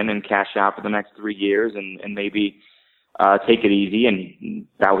to go in and cash out for the next 3 years and maybe take it easy. And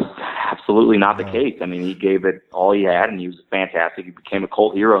that was absolutely not the case. I mean, he gave it all he had, and he was fantastic. He became a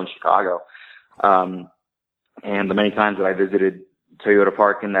cult hero in Chicago. And the many times that I visited Toyota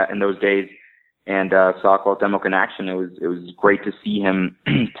Park in those days and saw Cuauhtémoc in action, it was great to see him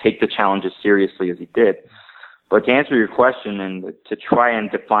take the challenge as seriously as he did. But to answer your question and to try and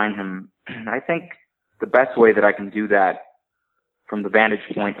define him, I think the best way that I can do that from the vantage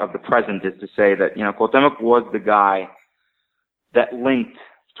point of the present is to say that, Cuauhtémoc was the guy that linked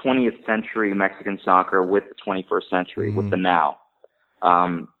 20th century Mexican soccer with the 21st century, with the now.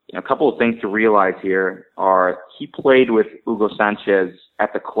 A couple of things to realize here are he played with Hugo Sanchez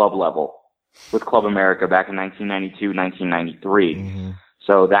at the club level with Club America back in 1992, 1993.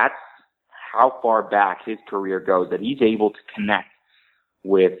 So that's how far back his career goes, that he's able to connect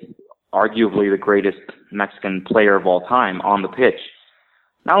with arguably the greatest Mexican player of all time on the pitch.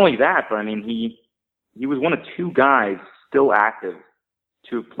 Not only that, but I mean, he was one of two guys still active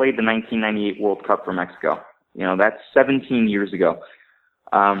to have played the 1998 World Cup for Mexico. That's 17 years ago.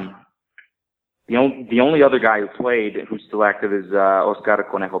 The only other guy who played, who's still active, is Oscar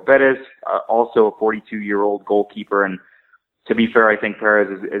Conejo Perez, also a 42-year-old goalkeeper. And to be fair, I think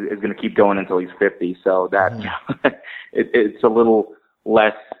Perez is going to keep going until he's 50. So that it's a little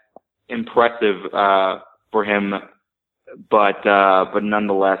less impressive for him, but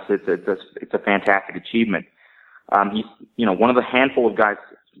nonetheless, it's a fantastic achievement. He's one of the handful of guys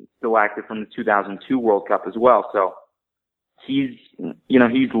still active from the 2002 World Cup as well. So he was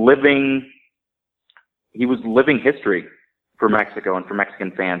living history for Mexico and for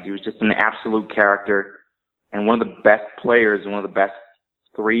Mexican fans. He was just an absolute character and one of the best players, one of the best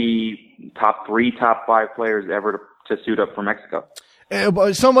top five players ever to suit up for Mexico.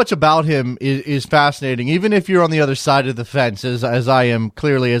 So much about him is fascinating. Even if you're on the other side of the fence, as I am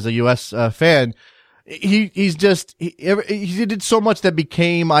clearly as a U.S. Fan, he did so much that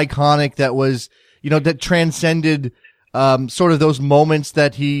became iconic. That was that transcended sort of those moments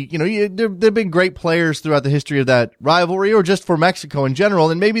that there've been great players throughout the history of that rivalry, or just for Mexico in general,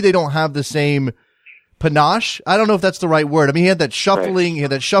 and maybe they don't have the same panache. I don't know if that's the right word. I mean, he had that shuffling,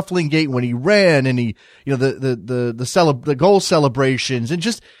 gait when he ran, and he, the goal celebrations, and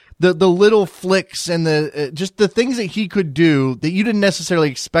just the little flicks and just the things that he could do that you didn't necessarily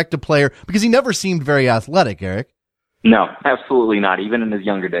expect a player, because he never seemed very athletic, Eric. No, absolutely not, even in his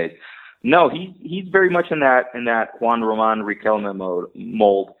younger days. No, he's very much in that Juan Roman Riquelme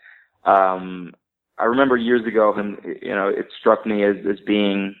mold. I remember years ago him, it struck me as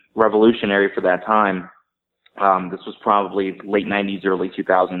being revolutionary for that time. This was probably late 90s, early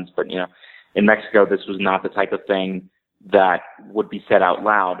 2000s, but in Mexico, this was not the type of thing that would be said out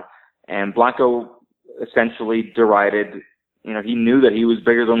loud. And Blanco essentially derided, he knew that he was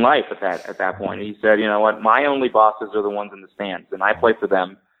bigger than life at that point. He said, what, my only bosses are the ones in the stands, and I play for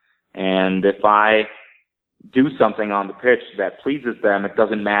them. And if I do something on the pitch that pleases them, it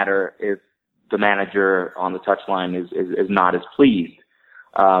doesn't matter if the manager on the touchline is not as pleased.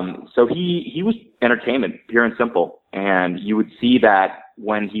 So he was entertainment, pure and simple. And you would see that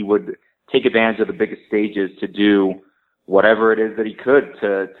when he would take advantage of the biggest stages to do whatever it is that he could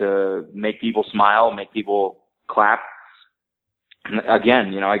to make people smile, make people clap. And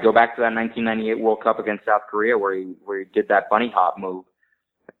again, I go back to that 1998 World Cup against South Korea where he did that bunny hop move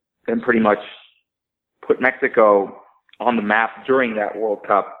and pretty much put Mexico on the map during that World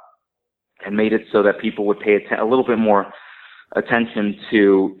Cup and made it so that people would pay a little bit more attention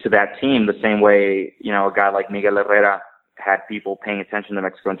to that team, the same way, a guy like Miguel Herrera had people paying attention to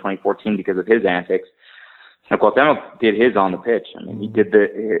Mexico in 2014 because of his antics. And Cuauhtémoc did his on the pitch. I mean, he did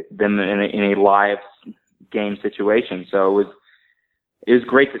them in a live game situation. So it was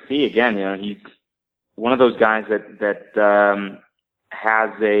great to see. Again, he's one of those guys that has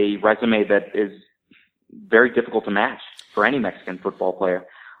a resume that is very difficult to match for any Mexican football player.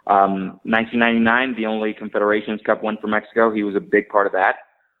 1999, the only Confederations Cup win for Mexico. He was a big part of that.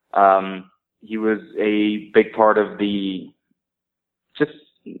 He was a big part of the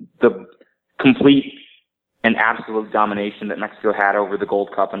complete and absolute domination that Mexico had over the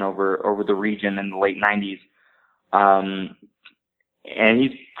Gold Cup and over the region in the late 90s. And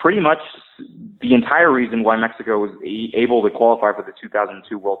he's pretty much the entire reason why Mexico was able to qualify for the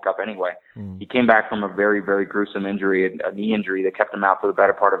 2002 World Cup anyway. He came back from a very, very gruesome injury, a knee injury that kept him out for the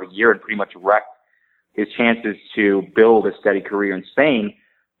better part of a year and pretty much wrecked his chances to build a steady career in Spain.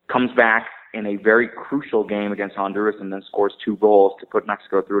 Comes back in a very crucial game against Honduras and then scores 2 goals to put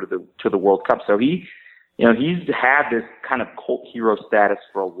Mexico through to the World Cup. So he's had this kind of cult hero status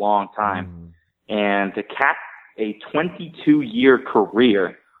for a long time. And to cap a 22-year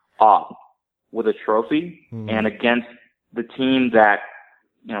career off with a trophy and against the team that,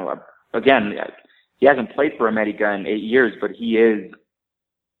 again, he hasn't played for America in 8 years, but he is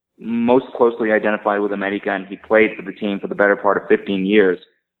most closely identified with America, and he played for the team for the better part of 15 years.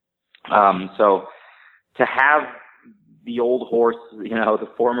 So to have the old horse, the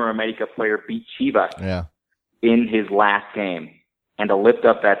former America player beat Chivas in his last game and to lift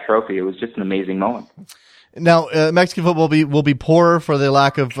up that trophy, it was just an amazing moment. Now, Mexican football will be poorer for the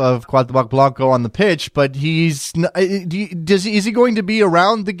lack of Cuauhtémoc Blanco on the pitch, but is he going to be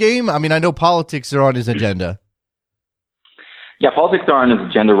around the game? I mean, I know politics are on his agenda. Yeah, politics are on his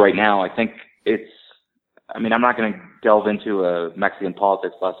agenda right now. I think I'm not going to delve into a Mexican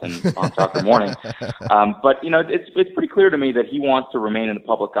politics lesson on Soccer Morning. But, it's pretty clear to me that he wants to remain in the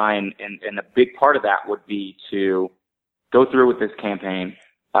public eye, and a big part of that would be to go through with this campaign,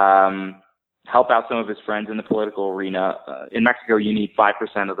 help out some of his friends in the political arena. In Mexico, you need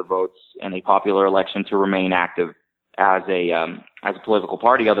 5% of the votes in a popular election to remain active as a political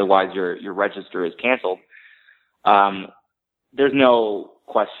party. Otherwise, your register is canceled. There's no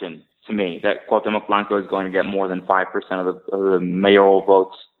question to me that Cuauhtémoc Blanco is going to get more than 5% of the mayoral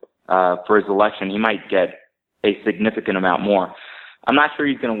votes for his election. He might get a significant amount more. I'm not sure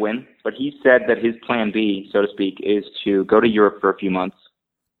he's going to win, but he said that his plan B, so to speak, is to go to Europe for a few months.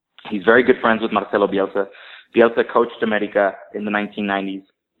 He's very good friends with Marcelo Bielsa. Bielsa coached America in the 1990s.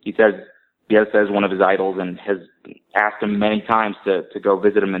 He says Bielsa is one of his idols and has asked him many times to go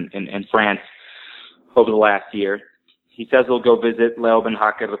visit him in France over the last year. He says he'll go visit Leo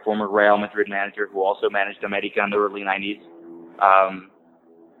Benhacker, the former Real Madrid manager who also managed America in the early 90s.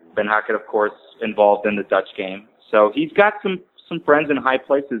 Benhacker, of course, involved in the Dutch game. So he's got some friends in high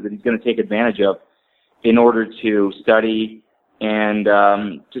places that he's going to take advantage of in order to study and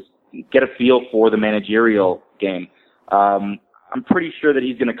just get a feel for the managerial game. I'm pretty sure that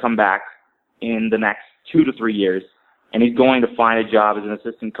he's going to come back in the next 2 to 3 years, and he's going to find a job as an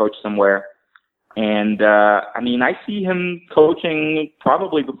assistant coach somewhere. And, I see him coaching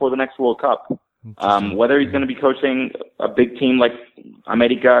probably before the next World Cup. Whether he's going to be coaching a big team like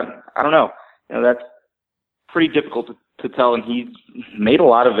America, I don't know. That's pretty difficult to tell, and he's made a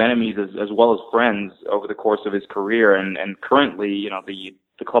lot of enemies as well as friends over the course of his career. And currently,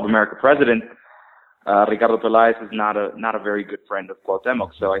 the Club America president, Ricardo Peláez, is not a very good friend of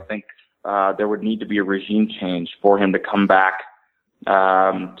Cuauhtémoc. So I think there would need to be a regime change for him to come back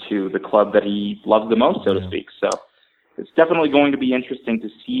to the club that he loves the most, so to speak. So it's definitely going to be interesting to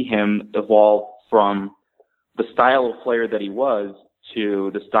see him evolve from the style of player that he was to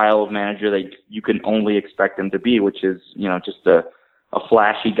the style of manager that you can only expect him to be, which is, just a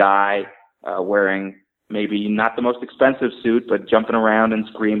flashy guy, wearing maybe not the most expensive suit, but jumping around and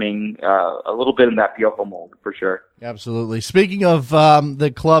screaming, a little bit in that Piojo mold, for sure. Absolutely. Speaking of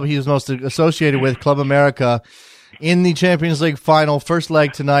the club he is most associated with, Club America, in the Champions League final, first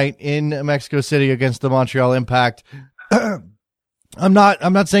leg tonight in Mexico City against the Montreal Impact. I'm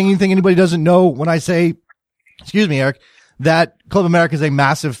not saying anything anybody doesn't know when I say, excuse me, Eric, that Club America is a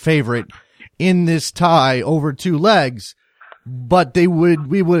massive favorite in this tie over 2 legs, but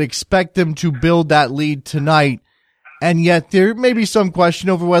we would expect them to build that lead tonight. And yet there may be some question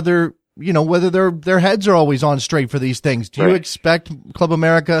over whether their heads are always on straight for these things. Do you expect Club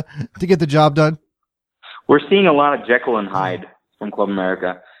America to get the job done? We're seeing a lot of Jekyll and Hyde from Club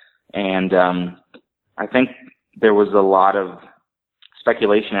America, and I think there was a lot of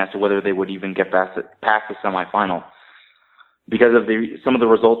speculation as to whether they would even get past the semifinal because of some of the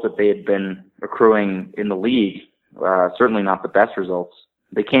results that they had been accruing in the league. Certainly not the best results.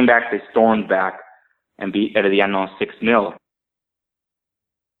 They came back, they stormed back, and beat Herediano 6-0.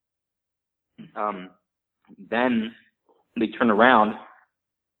 Then they turn around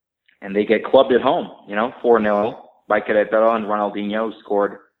and they get clubbed at home, 4-0 by Querétaro, and Ronaldinho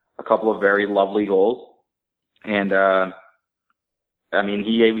scored a couple of very lovely goals. And,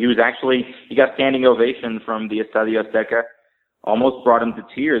 he got standing ovation from the Estadio Azteca, almost brought him to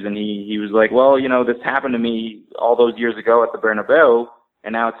tears. And he was like, well, this happened to me all those years ago at the Bernabeu,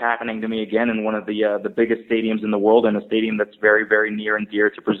 and now it's happening to me again in one of the biggest stadiums in the world, and a stadium that's very, very near and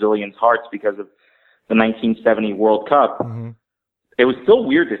dear to Brazilians' hearts because of the 1970 World Cup. Mm-hmm. It was still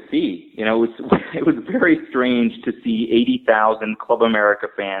weird to see. It was very strange to see 80,000 Club America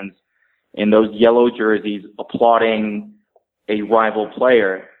fans in those yellow jerseys applauding a rival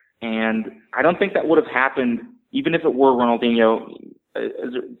player. And I don't think that would have happened even if it were Ronaldinho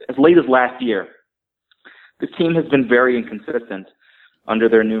as late as last year. This team has been very inconsistent under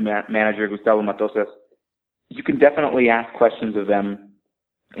their new manager, Gustavo Matosas. You can definitely ask questions of them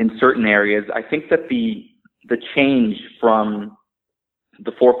in certain areas. I think that the change from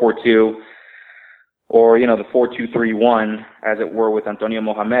the 4-4-2 or, the 4-2-3-1, as it were, with Antonio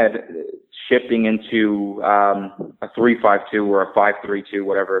Mohamed, shifting into a 3-5-2 or a 5-3-2,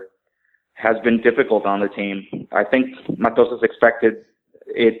 whatever, has been difficult on the team. I think Matosas expected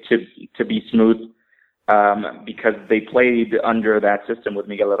it to be smooth because they played under that system with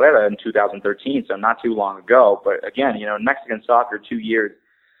Miguel Herrera in 2013, so not too long ago. But again, in Mexican soccer, 2 years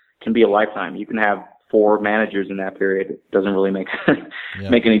can be a lifetime. You can have 4 managers in that period. It doesn't really make Yeah.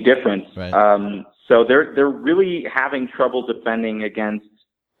 make any difference. Right. So they're really having trouble defending against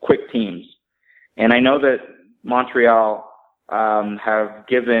quick teams. And I know that Montreal have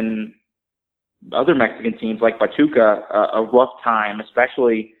given other Mexican teams like Pachuca a rough time,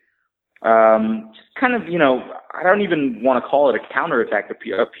 especially just kind of, I don't even want to call it a counterattack,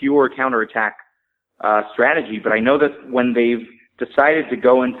 a pure counterattack strategy, but I know that when they've decided to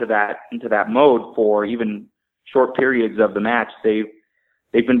go into that mode for even short periods of the match, they've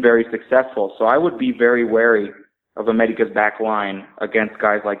been very successful. So I would be very wary of America's back line against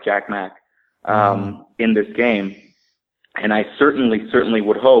guys like Jack Mack in this game. And I certainly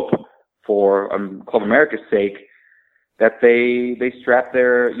would hope for Club America's sake that they strap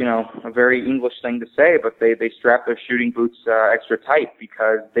their, a very English thing to say, but they strap their shooting boots extra tight,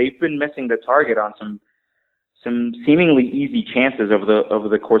 because they've been missing the target on some seemingly easy chances over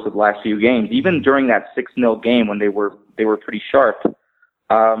the course of the last few games. Even during that 6-0 game when they were pretty sharp,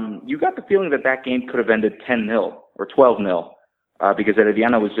 you got the feeling that game could have ended 10-0 or 12-0 because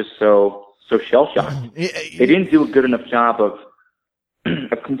Herediano was just so shell-shocked. They didn't do a good enough job of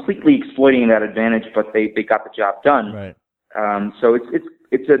completely exploiting that advantage, but they got the job done. Right. So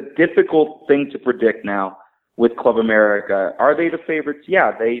it's a difficult thing to predict now with Club America. Are they the favorites?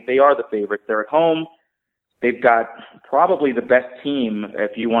 Yeah, they are the favorites. They're at home. They've got probably the best team,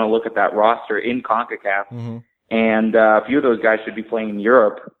 if you want to look at that roster, in CONCACAF. Mm-hmm. And a few of those guys should be playing in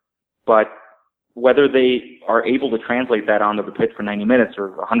Europe. But whether they are able to translate that onto the pitch for 90 minutes or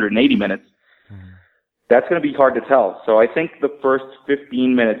 180 minutes, that's going to be hard to tell. So I think the first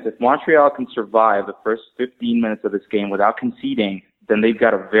 15 minutes, if Montreal can survive the first 15 minutes of this game without conceding, then they've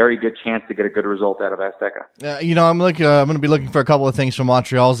got a very good chance to get a good result out of Azteca. I'm going to be looking for a couple of things from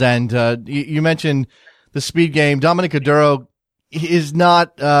Montreal's end. You mentioned the speed game. Dominic Aduro is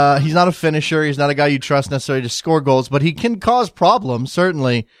not he's not a finisher. He's not a guy you trust necessarily to score goals, but he can cause problems,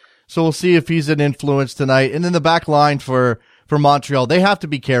 certainly. So we'll see if he's an influence tonight. And then the back line for Montreal, they have to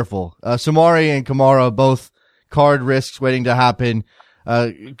be careful. Samari and Kamara, both card risks waiting to happen.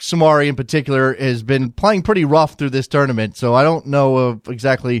 Samari in particular has been playing pretty rough through this tournament, so I don't know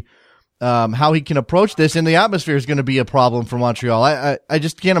exactly how he can approach this, and the atmosphere is going to be a problem for Montreal. I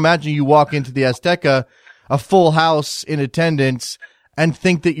just can't imagine you walk into the Azteca, a full house in attendance, and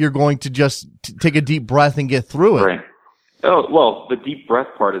think that you're going to just take a deep breath and get through it. Right. Oh, well, the deep breath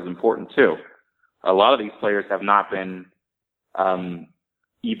part is important too. A lot of these players have not been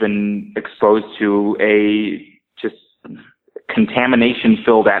even exposed to a just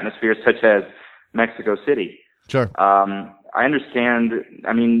contamination-filled atmosphere such as Mexico City. Sure. I understand.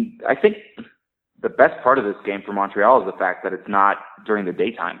 I mean, I think the best part of this game for Montreal is the fact that it's not during the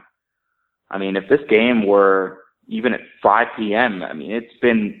daytime. I mean, if this game were even at 5 p.m., I mean, it's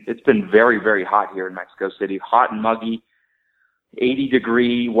been very, very hot here in Mexico City, hot and muggy,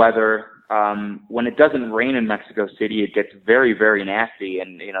 80-degree weather. When it doesn't rain in Mexico City, it gets very, very nasty,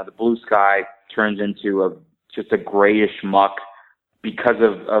 and the blue sky turns into just a grayish muck because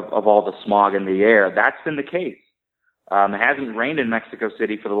of all the smog in the air. That's been the case. It hasn't rained in Mexico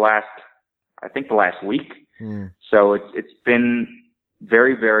City for the last week. So it's been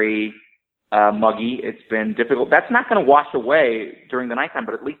very, very muggy. It's been difficult. That's not going to wash away during the nighttime,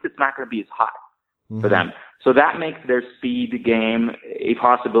 but at least it's not going to be as hot for them. So that makes their speed game a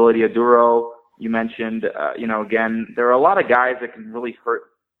possibility. Aduro, you mentioned, again, there are a lot of guys that can really hurt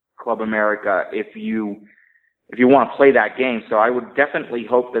Club America if you want to play that game. So I would definitely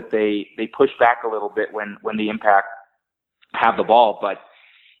hope that they push back a little bit when the Impact have the ball, but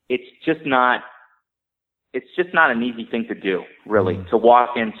it's just not an easy thing to do, really, to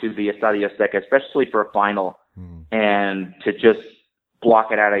walk into the Estadio Azteca, especially for a final, and to just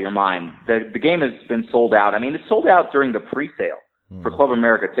block it out of your mind. The game has been sold out. I mean, it's sold out during the pre-sale for Club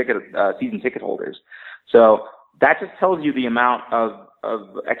America season ticket holders. So that just tells you the amount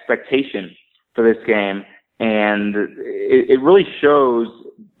of expectation for this game, and it really shows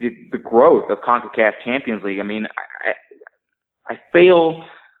the growth of CONCACAF Champions League. I mean, I fail.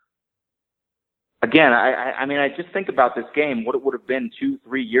 Again, I just think about this game, what it would have been 2-3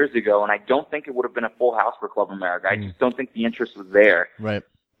 years ago, and I don't think it would have been a full house for Club America. I just don't think the interest was there. Right.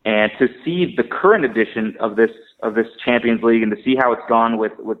 And to see the current edition of this Champions League and to see how it's gone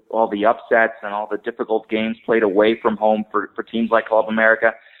with all the upsets and all the difficult games played away from home for teams like Club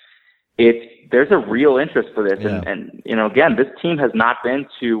America, there's a real interest for this. Yeah. And again, this team has not been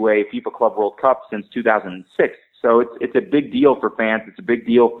to a FIFA Club World Cup since 2006. So it's a big deal for fans. It's a big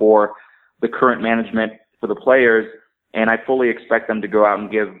deal for the current management, for the players, and I fully expect them to go out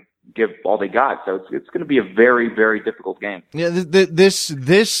and give give all they got. So it's going to be a very, very difficult game. Yeah,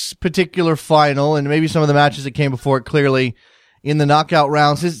 this particular final, and maybe some of the matches that came before it, clearly in the knockout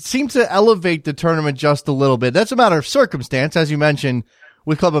rounds, it seemed to elevate the tournament just a little bit. That's a matter of circumstance, as you mentioned,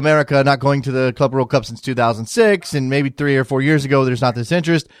 with Club America not going to the Club World Cup since 2006, and maybe 3 or 4 years ago, there's not this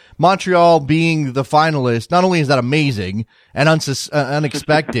interest. Montreal being the finalist, not only is that amazing and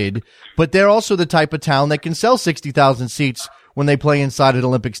unexpected, but they're also the type of town that can sell 60,000 seats when they play inside an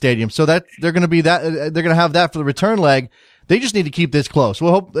Olympic Stadium. So that they're going to have that for the return leg. They just need to keep this close.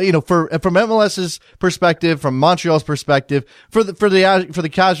 We'll hope, from MLS's perspective, from Montreal's perspective, for the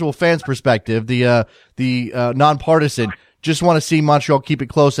casual fans' perspective, the nonpartisan, just want to see Montreal keep it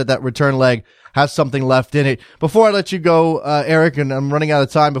close at that return leg, have something left in it. Before I let you go, Eric, and I'm running out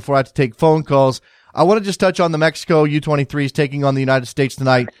of time before I have to take phone calls, I want to just touch on the Mexico U23s taking on the United States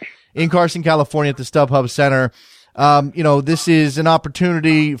tonight in Carson, California at the StubHub Center. This is an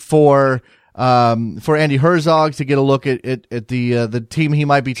opportunity for Andy Herzog to get a look at the team he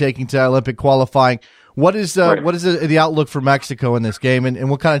might be taking to Olympic qualifying. What is the outlook for Mexico in this game, and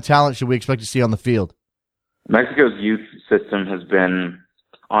what kind of talent should we expect to see on the field? Mexico's youth system has been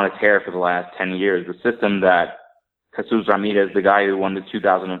on a tear for the last 10 years. The system that Jesus Ramirez, the guy who won the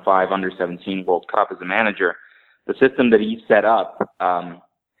 2005 Under-17 World Cup as a manager, the system that he set up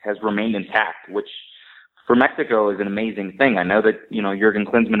has remained intact, which for Mexico is an amazing thing. I know that, Jurgen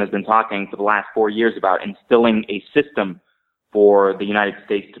Klinsmann has been talking for the last 4 years about instilling a system for the United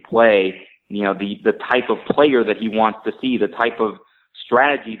States to play, the type of player that he wants to see, the type of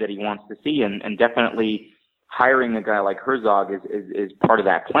strategy that he wants to see, and definitely hiring a guy like Herzog is part of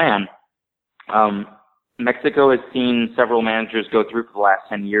that plan. Mexico has seen several managers go through for the last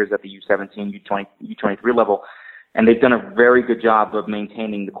 10 years at the U17, U23 level, and they've done a very good job of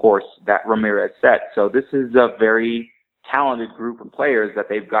maintaining the course that Ramirez set. So this is a very talented group of players that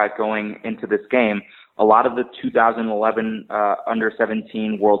they've got going into this game. A lot of the 2011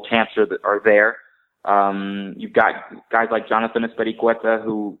 Under-17 world champs are there. You've got guys like Jonathan Espericueta,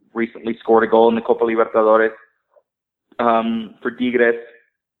 who recently scored a goal in the Copa Libertadores for Tigres.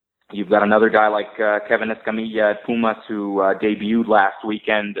 You've got another guy like Kevin Escamilla at Pumas, who debuted last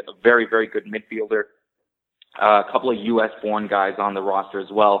weekend, a very, very good midfielder. A couple of U.S.-born guys on the roster as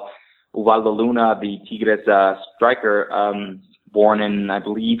well. Ubaldo Luna, the Tigres striker, I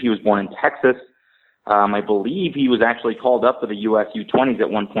believe he was born in Texas. I believe he was actually called up for the U.S. U20s at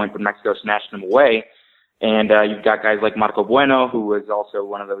one point, but Mexico snatched him away. And you've got guys like Marco Bueno, who was also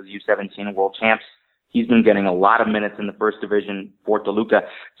one of those U17 world champs. He's been getting a lot of minutes in the first division for Toluca.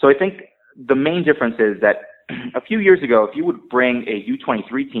 So I think the main difference is that a few years ago, if you would bring a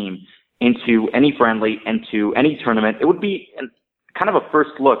U23 team into any friendly, into any tournament, it would be kind of a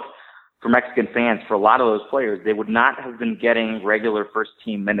first look for Mexican fans. For a lot of those players, they would not have been getting regular first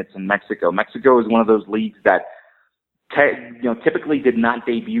team minutes in Mexico. Mexico is one of those leagues that typically did not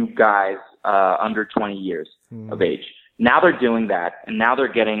debut guys under 20 years of age. Now they're doing that, and now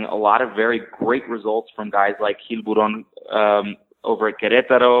they're getting a lot of very great results from guys like Gil Buron over at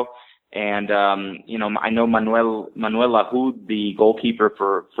Querétaro, and I know Manuel Lahud, the goalkeeper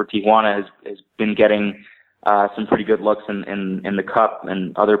for Tijuana, has been getting some pretty good looks in the Cup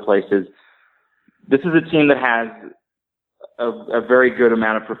and other places. This is a team that has a very good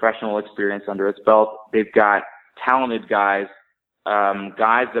amount of professional experience under its belt. They've got talented guys,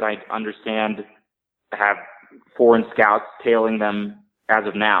 guys that I understand have foreign scouts tailing them as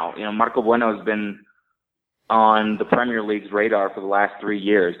of now. Marco Bueno has been on the Premier League's radar for the last 3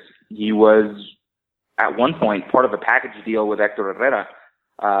 years. He was at one point part of a package deal with Hector Herrera,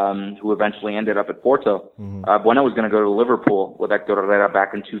 who eventually ended up at Porto. Bueno was going to go to Liverpool with Hector Herrera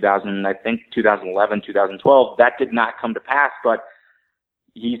back in 2011, 2012. That did not come to pass, but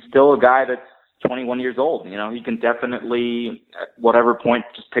he's still a guy that's 21 years old. He can definitely, at whatever point,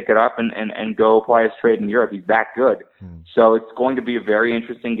 just pick it up and go apply his trade in Europe. He's that good. So it's going to be a very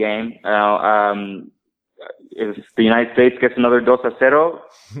interesting game. If the United States gets another 2-0,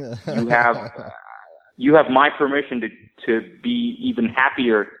 you have my permission to be even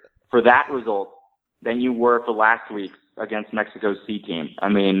happier for that result than you were for last week against Mexico's C team. I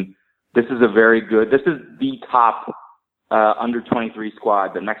mean, this is the top under-23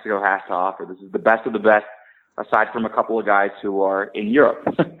 squad that Mexico has to offer. This is the best of the best, aside from a couple of guys who are in Europe.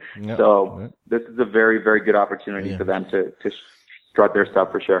 This is a very, very good opportunity for them to strut their stuff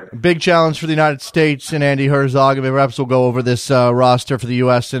for sure. Big challenge for the United States and Andy Herzog. I mean, perhaps we'll go over this roster for the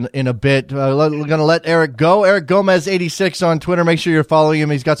U.S. in a bit. We're going to let Eric go. Eric Gomez86 on Twitter. Make sure you're following him.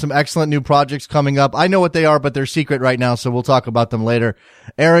 He's got some excellent new projects coming up. I know what they are, but they're secret right now, so we'll talk about them later.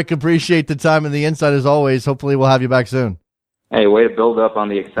 Eric, appreciate the time and the insight as always. Hopefully we'll have you back soon. Hey, way to build up on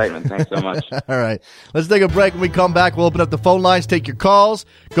the excitement. Thanks so much. All right. Let's take a break. When we come back, we'll open up the phone lines, take your calls.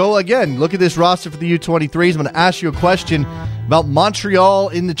 Go again. Look at this roster for the U23s. I'm going to ask you a question about Montreal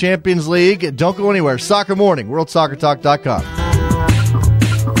in the Champions League. Don't go anywhere. Soccer Morning, WorldSoccerTalk.com.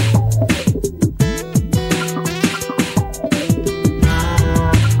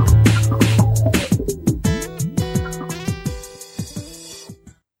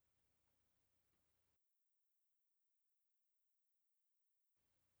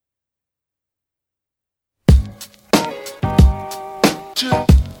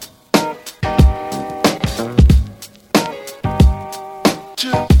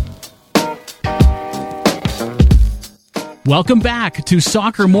 Welcome back to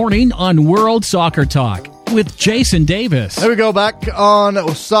Soccer Morning on World Soccer Talk with Jason Davis. There we go, back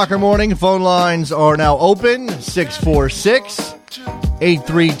on Soccer Morning. Phone lines are now open,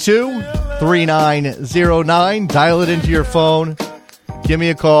 646-832-3909. Dial it into your phone. Give me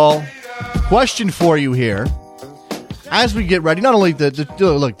a call. Question for you here. As we get ready, not only the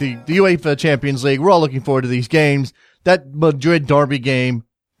UEFA Champions League, we're all looking forward to these games. That Madrid derby game,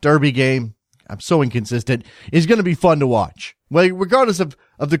 I'm so inconsistent, is going to be fun to watch. Well, regardless of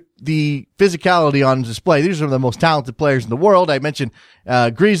the physicality on display, these are the most talented players in the world. I mentioned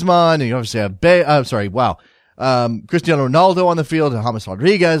Griezmann, and you obviously have Cristiano Ronaldo on the field, and James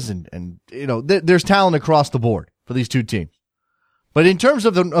Rodriguez, and there's talent across the board for these two teams. But in terms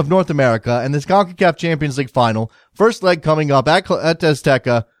of North America and this CONCACAF Champions League final, first leg coming up at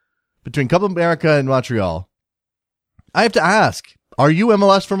Azteca between Club America and Montreal, I have to ask, are you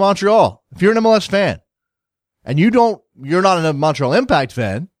MLS for Montreal? If you're an MLS fan and you're not a Montreal Impact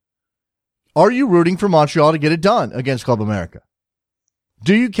fan, are you rooting for Montreal to get it done against Club America?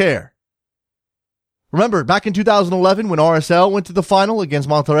 Do you care? Remember, back in 2011 when RSL went to the final against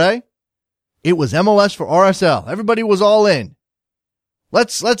Monterrey, it was MLS for RSL. Everybody was all in.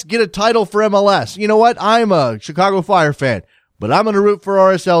 Let's get a title for MLS. You know what? I'm a Chicago Fire fan, but I'm going to root for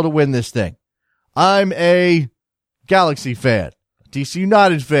RSL to win this thing. I'm a Galaxy fan, DC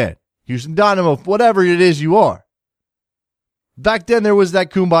United fan, Houston Dynamo, whatever it is you are. Back then, there was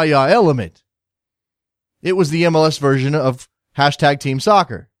that kumbaya element. It was the MLS version of hashtag Team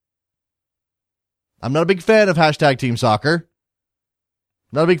Soccer. I'm not a big fan of hashtag Team Soccer.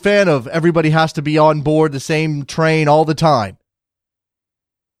 Not a big fan of everybody has to be on board the same train all the time.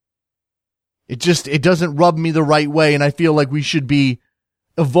 It doesn't rub me the right way, and I feel like we should be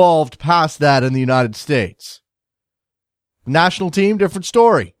evolved past that in the United States. National team, different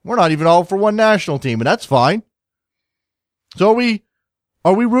story. We're not even all for one national team, and that's fine. So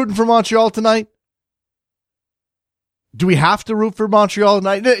are we rooting for Montreal tonight? Do we have to root for Montreal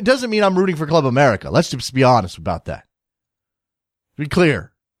tonight? It doesn't mean I'm rooting for Club America. Let's just be honest about that. Be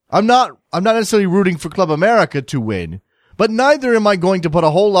clear. I'm not necessarily rooting for Club America to win, but neither am I going to put a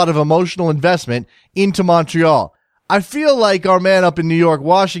whole lot of emotional investment into Montreal. I feel like our man up in New York,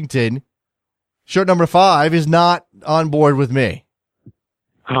 Washington, shirt number 5, is not on board with me.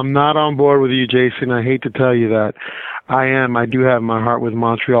 I'm not on board with you, Jason. I hate to tell you that. I do have my heart with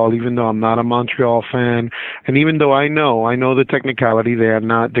Montreal, even though I'm not a Montreal fan. And even though I know the technicality, they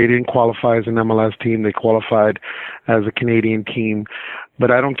didn't qualify as an MLS team. They qualified as a Canadian team. But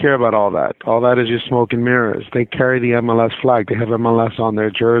I don't care about all that. All that is just smoke and mirrors. They carry the MLS flag. They have MLS on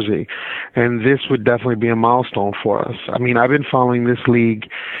their jersey. And this would definitely be a milestone for us. I mean, I've been following this league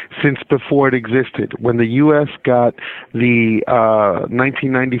since before it existed. When the U.S. got the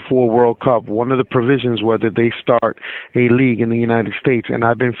 1994 World Cup, one of the provisions was that they start a league in the United States. And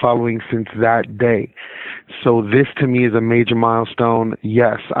I've been following since that day. So this to me is a major milestone.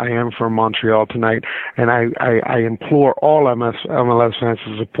 Yes, I am for Montreal tonight. And I implore all MLS fans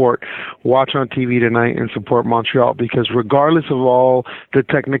to watch on TV tonight and support Montreal, because regardless of all the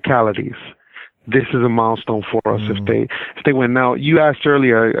technicalities, this is a milestone for us if they win. Now, you asked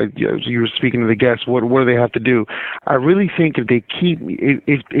earlier, you were speaking to the guests, what do they have to do? I really think if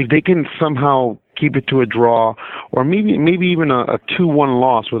they can somehow keep it to a draw, or maybe even a 2-1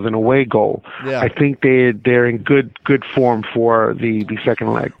 loss with an away goal, I think they're in good form for the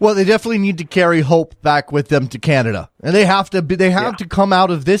second leg. Well, they definitely need to carry hope back with them to Canada, and they have to come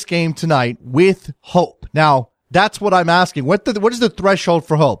out of this game tonight with hope. Now, that's what I'm asking. What is the threshold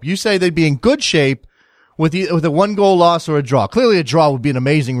for hope? You say they'd be in good shape with a 1-goal loss or a draw. Clearly, a draw would be an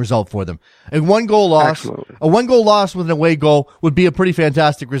amazing result for them. A 1-goal loss, Absolutely. A 1-goal loss with an away goal would be a pretty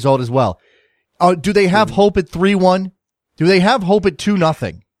fantastic result as well. Do they have hope at 3-1? Do they have hope at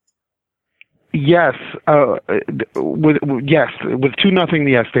 2-0? Yes, with 2-0,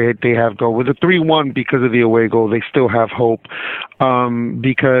 yes, they have goal. With a 3-1 because of the away goal, they still have hope.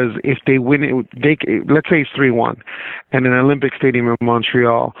 Because if they win it, let's say it's 3-1, and in Olympic Stadium in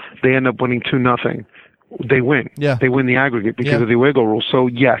Montreal, they end up winning 2-0. They win. Yeah. They win the aggregate because of the away goal rule. So,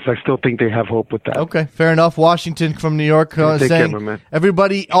 yes, I still think they have hope with that. Okay, fair enough. Washington from New York saying, man.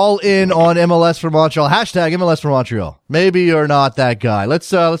 everybody all in on MLS for Montreal. Hashtag MLS for Montreal. Maybe you're not that guy.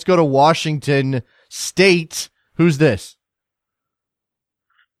 Let's go to Washington State. Who's this?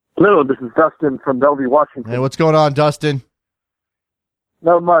 Hello, this is Dustin from Bellevue, Washington. Hey, what's going on, Dustin?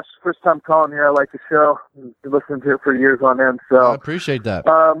 Not much. First time calling here. I like the show. I've been listening to it for years on end. So I appreciate that.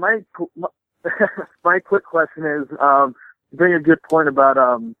 My quick question is, you bring a good point about,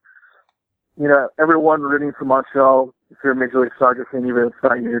 everyone rooting for Montreal. If you're a Major League Soccer fan, even if it's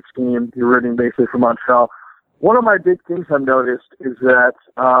not your team, you're rooting basically for Montreal. One of my big things I've noticed is that,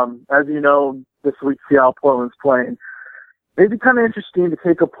 as you know, this week Seattle Portland's playing. It'd be kind of interesting to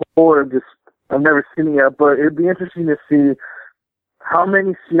take a poll, or just, I've never seen it yet, but it'd be interesting to see how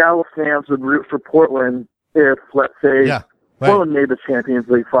many Seattle fans would root for Portland if, let's say, Portland made the Champions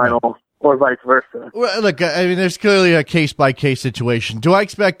League final. Or vice versa. Well, look, I mean, there's clearly a case-by-case situation. Do I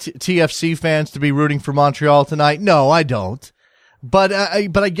expect TFC fans to be rooting for Montreal tonight? No, I don't. But I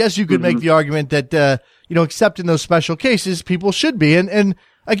guess you could make the argument that, except in those special cases, people should be. And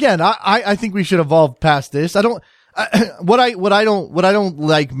again, I think we should evolve past this. What I don't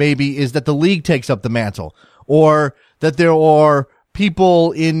like maybe is that the league takes up the mantle, or that there are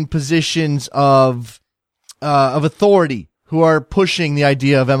people in positions of authority who are pushing the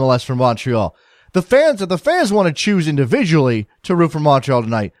idea of MLS for Montreal. The fans want to choose individually to root for Montreal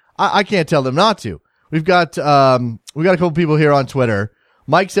tonight, I can't tell them not to. We got a couple people here on Twitter.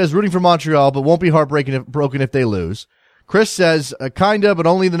 Mike says rooting for Montreal, but won't be broken if they lose. Chris says kinda, but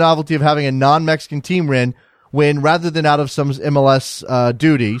only the novelty of having a non-Mexican team win rather than out of some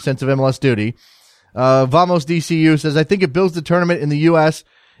MLS sense of MLS duty. Vamos DCU says, I think it builds the tournament in the U.S.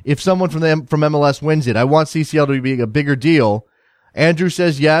 if someone from MLS wins it. I want CCL to be a bigger deal. Andrew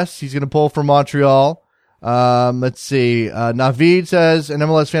says yes, he's going to pull for Montreal. Let's see. Navid says, an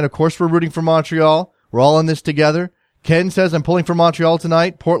MLS fan, of course we're rooting for Montreal. We're all in this together. Ken says, I'm pulling for Montreal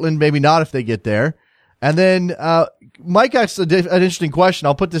tonight. Portland, maybe not if they get there. And then Mike asked an interesting question.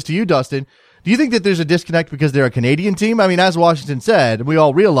 I'll put this to you, Dustin. Do you think that there's a disconnect because they're a Canadian team? I mean, as Washington said, we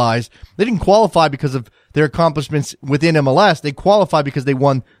all realize they didn't qualify because of their accomplishments within MLS. They qualified because they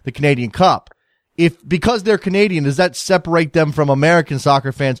won the Canadian Cup. Because they're Canadian, does that separate them from American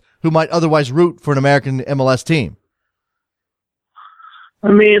soccer fans who might otherwise root for an American MLS team? I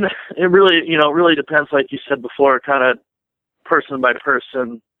mean, it really depends, like you said before, kind of person by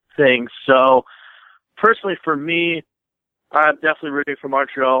person thing. So, personally, for me, I'm definitely rooting for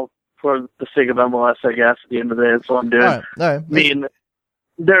Montreal for the sake of MLS, I guess. At the end of the day, that's what I'm doing. All right. I mean,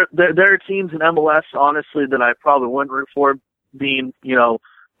 there are teams in MLS, honestly, that I probably wouldn't root for, being,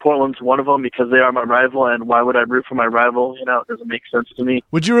 Portland's one of them because they are my rival, and why would I root for my rival? It doesn't make sense to me.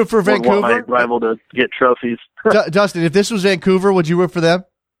 Would you root for Vancouver? I want my rival to get trophies. Dustin, if this was Vancouver, would you root for them?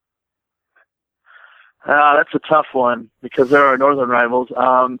 That's a tough one because they're our northern rivals.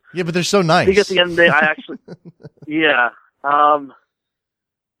 Yeah, but they're so nice. I think at the end of the day, I actually, yeah. I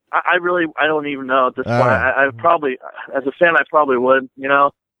don't even know at this point. Right. I probably, as a fan, I probably would,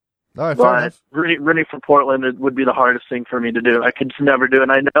 All right, fair enough. Rooting for Portland, it would be the hardest thing for me to do. I could just never do it.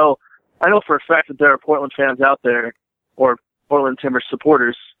 And I know for a fact that there are Portland fans out there, or Portland Timbers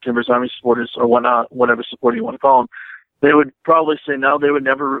supporters, Timbers Army supporters, or whatnot, whatever support you want to call them. They would probably say no. They would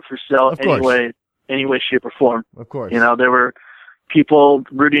never root for Seattle any way, shape, or form. Of course. There were people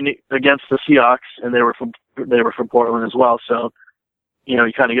rooting against the Seahawks, and they were from Portland as well. So, you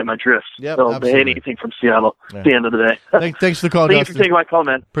kind of get my drift. Yep, so absolutely. they hate anything from Seattle at the end of the day. Thanks for the call, Thank Dustin. you for taking my call,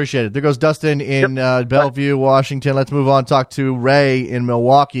 man. Appreciate it. There goes Dustin in Bellevue, Washington. Let's move on. Talk to Ray in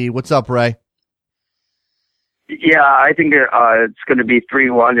Milwaukee. What's up, Ray? Yeah, I think it's going to be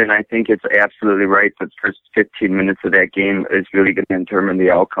 3-1, and I think it's absolutely right. The first 15 minutes of that game is really going to determine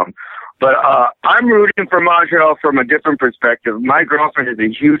the outcome. But I'm rooting for Montreal from a different perspective. My girlfriend is a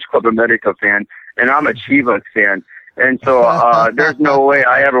huge Club America fan, and I'm a Chivas fan. And so there's no way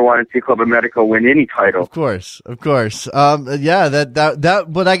I ever want to see Club America win any title. Of course. Yeah,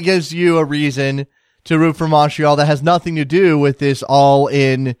 that gives you a reason to root for Montreal. That has nothing to do with this all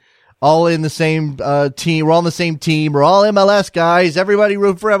in the same team. We're all in the same team. We're all MLS guys. Everybody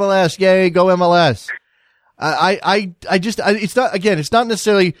root for MLS. Yay, go MLS. It's not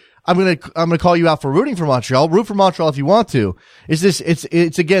necessarily, I'm gonna call you out for rooting for Montreal. Root for Montreal if you want to. It's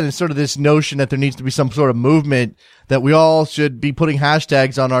sort of this notion that there needs to be some sort of movement that we all should be putting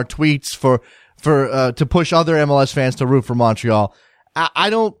hashtags on our tweets for to push other MLS fans to root for Montreal. I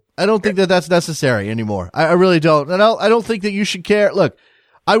don't think that that's necessary anymore. I really don't. And I don't think that you should care. Look,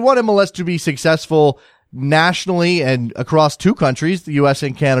 I want MLS to be successful nationally and across two countries, the U.S.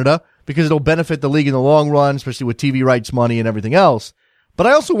 and Canada, because it'll benefit the league in the long run, especially with TV rights money and everything else. But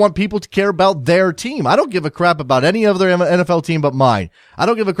I also want people to care about their team. I don't give a crap about any other NFL team but mine. I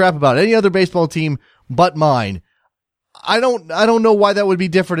don't give a crap about any other baseball team but mine. I don't know why that would be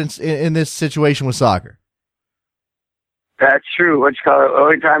different in this situation with soccer. That's true. The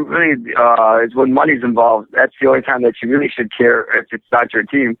only time really is when money's involved. That's the only time that you really should care if it's not your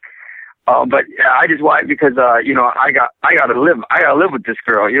team. But I just want because I gotta live with this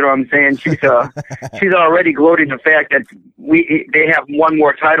girl. You know what I'm saying? She's already gloating the fact that they have one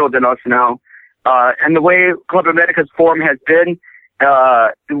more title than us now. And the way Club America's form has been,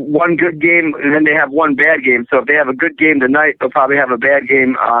 one good game and then they have one bad game. So if they have a good game tonight, they'll probably have a bad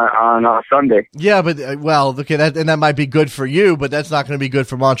game on Sunday. Yeah, but okay, that might be good for you, but that's not going to be good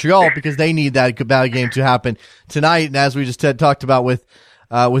for Montreal because they need that bad game to happen tonight. And as we just talked about with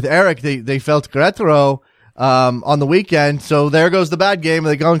Eric, they felt Querétaro on the weekend, so there goes the bad game.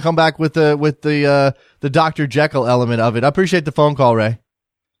 They're going to come back with the Dr. Jekyll element of it. I appreciate the phone call, Ray.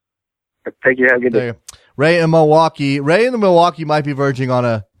 Thank you. Have a good day. Ray in Milwaukee. Ray in the Milwaukee might be verging on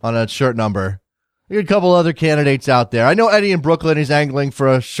a shirt number. There's a couple other candidates out there. I know Eddie in Brooklyn is angling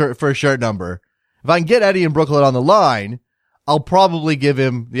for a shirt number. If I can get Eddie in Brooklyn on the line, I'll probably give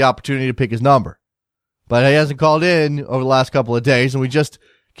him the opportunity to pick his number. But he hasn't called in over the last couple of days, and we just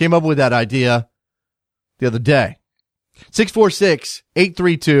came up with that idea the other day.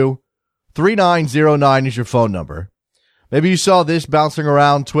 646-832-3909 is your phone number. Maybe you saw this bouncing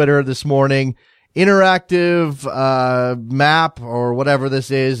around Twitter this morning. Interactive map or whatever this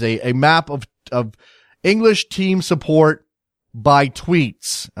is, a map of English team support by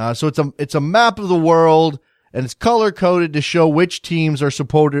tweets. So it's a map of the world, and it's color coded to show which teams are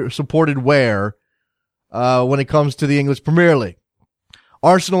supported where when it comes to the English Premier League.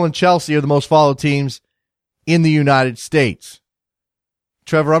 Arsenal and Chelsea are the most followed teams in the United States.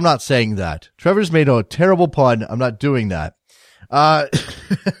 Trevor, I'm not saying that. Trevor's made a terrible pun. I'm not doing that.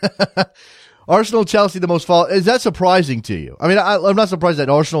 Arsenal, Chelsea, the most followed. Is that surprising to you? I mean, I'm not surprised that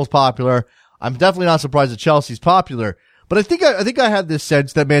Arsenal's popular. I'm definitely not surprised that Chelsea's popular. But I think I had this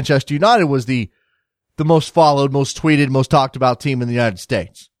sense that Manchester United was the most followed, most tweeted, most talked about team in the United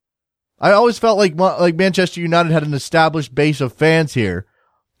States. I always felt like Manchester United had an established base of fans here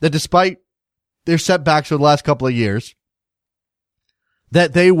that despite their setbacks for the last couple of years,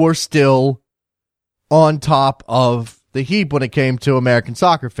 that they were still on top of the heap when it came to American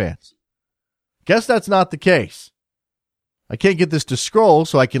soccer fans. Guess that's not the case. I can't get this to scroll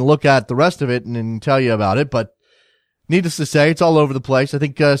so I can look at the rest of it and tell you about it, but needless to say, it's all over the place. I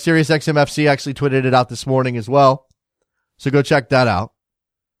think SiriusXM-FC actually tweeted it out this morning as well, so go check that out.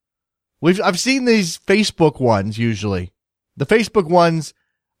 I've seen these Facebook ones usually. The Facebook ones,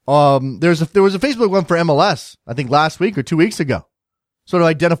 there was a Facebook one for MLS, I think last week or 2 weeks ago. Sort of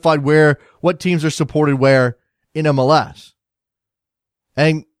identified what teams are supported where in MLS.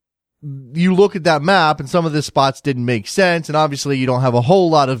 And you look at that map and some of the spots didn't make sense. And obviously you don't have a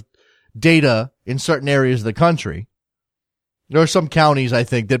whole lot of data in certain areas of the country. There are some counties, I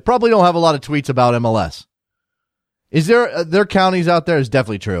think, that probably don't have a lot of tweets about MLS. Is there counties out there? It's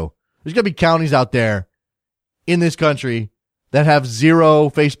definitely true. There's going to be counties out there in this country that have zero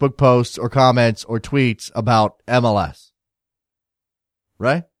Facebook posts or comments or tweets about MLS.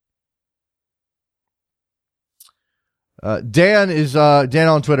 Right? Dan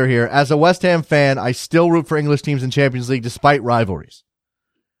on Twitter here. As a West Ham fan, I still root for English teams in Champions League despite rivalries.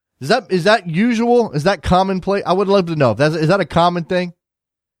 Is that usual? Is that commonplace? I would love to know. Is that a common thing?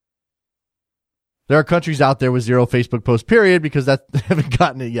 There are countries out there with zero Facebook posts, period, because they haven't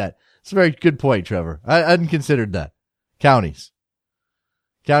gotten it yet. It's a very good point, Trevor. I hadn't considered that. Counties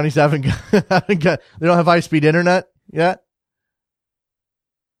haven't got, they don't have high-speed internet yet.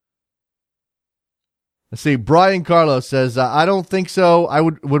 Let's see. Brian Carlos says, I don't think so.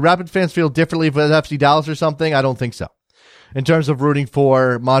 Would Rapid fans feel differently if it was FC Dallas or something? I don't think so. In terms of rooting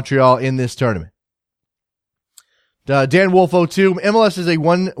for Montreal in this tournament. Dan Wolf 02, MLS is a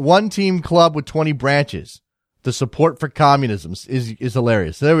one team club with 20 branches. The support for communism is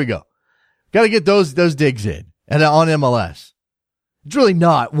hilarious. So there we go. Got to get those digs in and on MLS. It's really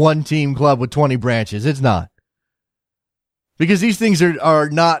not one team club with 20 branches. It's not. Because these things are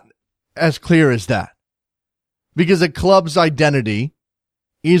not as clear as that. Because a club's identity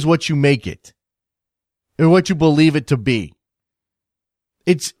is what you make it, or what you believe it to be.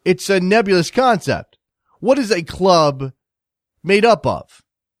 It's a nebulous concept. What is a club made up of?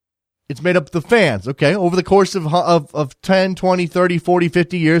 It's made up of the fans, okay? Over the course of 10, 20, 30, 40,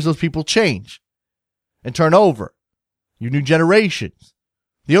 50 years, those people change and turn over. Your new generations.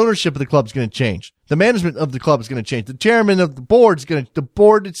 The ownership of the club is going to change. The management of the club is going to change. The chairman of the board the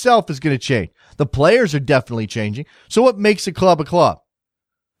board itself is going to change. The players are definitely changing. So what makes a club a club?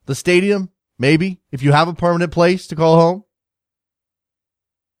 The stadium, maybe, if you have a permanent place to call home.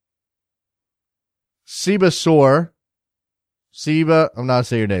 Seba, I'm not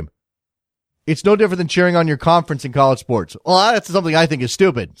saying your name. It's no different than cheering on your conference in college sports. Well, that's something I think is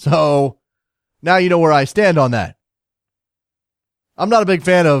stupid. So now you know where I stand on that. I'm not a big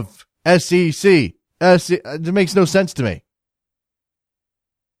fan of SEC. It makes no sense to me.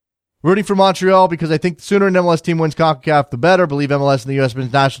 Rooting for Montreal because I think the sooner an MLS team wins CONCACAF, the better. Believe MLS and the U.S.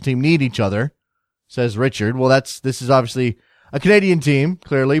 men's national team need each other, says Richard. Well, this is obviously a Canadian team,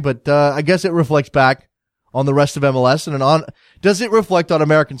 clearly, but I guess it reflects back on the rest of MLS. Does it reflect on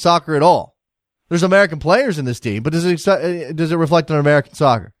American soccer at all? There's American players in this team, but does it reflect on American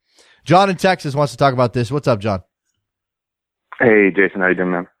soccer? John in Texas wants to talk about this. What's up, John? Hey, Jason, how you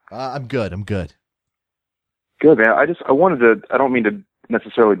doing, man? I'm good. Good, man. I wanted to, I don't mean to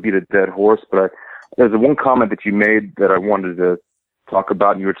necessarily beat a dead horse, but there's one comment that you made that I wanted to talk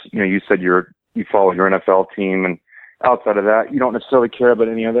about. And you said you follow your NFL team, and outside of that, you don't necessarily care about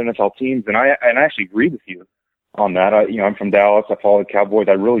any other NFL teams. And I actually agree with you on that. I'm from Dallas. I follow the Cowboys.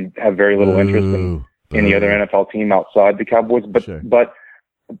 I really have very little interest in any other NFL team outside the Cowboys. But sure. but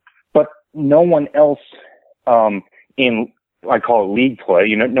no one else in, I call it league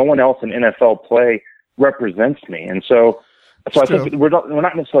play. No one else in NFL play represents me, and so I think we're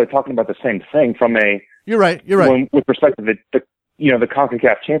not necessarily talking about the same thing from a. You're right. With respect to the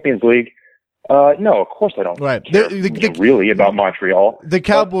CONCACAF Champions League. No, of course I don't. Right. Care, really about Montreal. The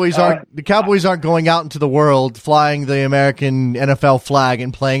Cowboys aren't going out into the world flying the American NFL flag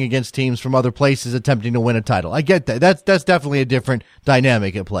and playing against teams from other places attempting to win a title. I get that. That's definitely a different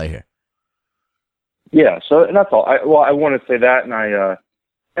dynamic at play here. Yeah, so and that's all. I want to say that, and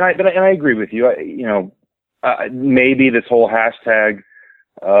I agree with you. Maybe this whole hashtag,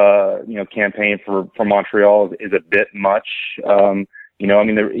 campaign for Montreal is a bit much. But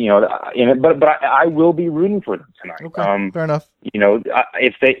I will be rooting for them tonight. Okay, fair enough.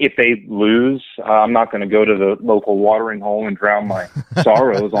 If they lose, I'm not going to go to the local watering hole and drown my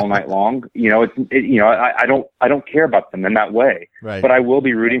sorrows all night long. I don't care about them in that way. Right. But I will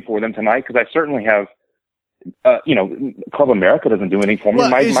be rooting for them tonight because I certainly have. Club America doesn't do anything for me.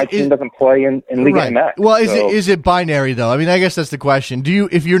 My team doesn't play in Liga MX. Well, is it binary though? I mean, I guess that's the question.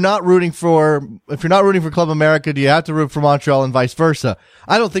 If you're not rooting for Club America, do you have to root for Montreal and vice versa?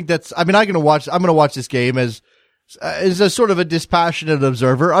 I don't think that's. I mean, I'm going to watch this game as a sort of a dispassionate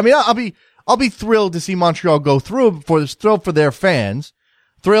observer. I mean, I'll be thrilled to see Montreal go through. Thrilled for their fans.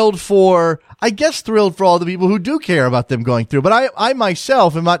 Thrilled for all the people who do care about them going through. But I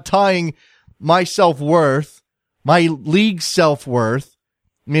myself am not tying my self-worth, my league self-worth,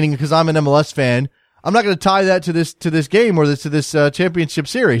 meaning because I'm an MLS fan, I'm not going to tie that to this game or to this championship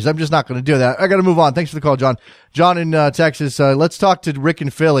series. I'm just not going to do that. I got to move on. Thanks for the call, John. John in Texas. Let's talk to Rick in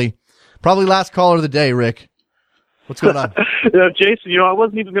Philly. Probably last caller of the day, Rick. What's going on? Jason, I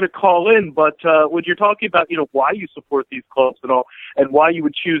wasn't even going to call in, but when you're talking about, why you support these clubs and all, and why you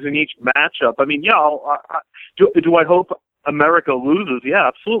would choose in each matchup, I mean, do I hope America loses? Yeah,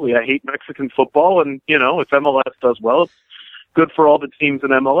 absolutely. I hate Mexican football, and if MLS does well, it's good for all the teams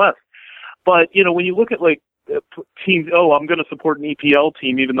in MLS. But when you look at teams, I'm going to support an EPL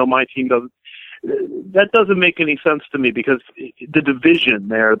team even though my team doesn't. That doesn't make any sense to me because the division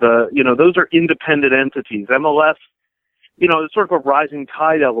there, those are independent entities. MLS, there's sort of a rising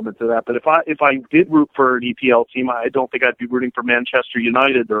tide element to that. But if I did root for an EPL team, I don't think I'd be rooting for Manchester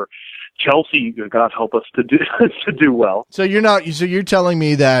United or Chelsea, God help us, to do well. So you're telling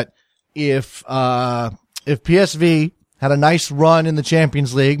me that if PSV had a nice run in the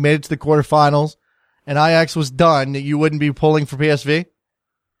Champions League, made it to the quarterfinals, and Ajax was done, that you wouldn't be pulling for PSV?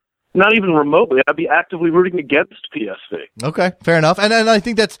 Not even remotely. I'd be actively rooting against PSV. Okay, fair enough. And I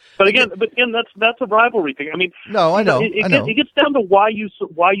think that's. But again, that's a rivalry thing. I mean, no, I know. It gets down to why you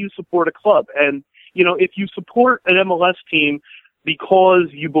support a club, and if you support an MLS team because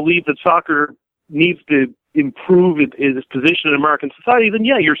you believe that soccer needs to improve its position in American society, then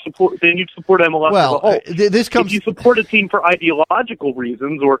you'd support MLS as a whole. If you support a team for ideological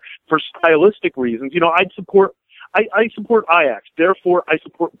reasons or for stylistic reasons, I'd support. I support Ajax. Therefore, I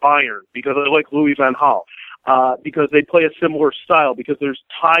support Bayern because I like Louis van Gaal. Because they play a similar style. Because there's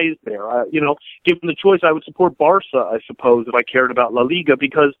ties there. Given the choice, I would support Barca, I suppose, if I cared about La Liga.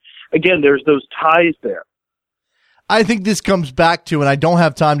 Because again, there's those ties there. I think this comes back to, and I don't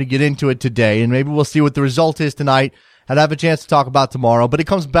have time to get into it today, and maybe we'll see what the result is tonight and have a chance to talk about tomorrow, but it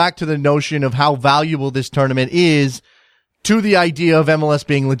comes back to the notion of how valuable this tournament is to the idea of MLS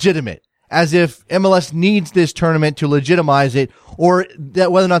being legitimate. As if MLS needs this tournament to legitimize it, or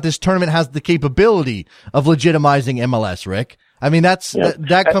that whether or not this tournament has the capability of legitimizing MLS, Rick. I mean, that's at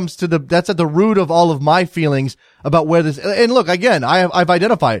the root of all of my feelings about where this, and look, again, I've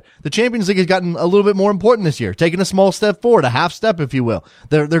identified it. The Champions League has gotten a little bit more important this year, taking a small step forward, a half step, if you will.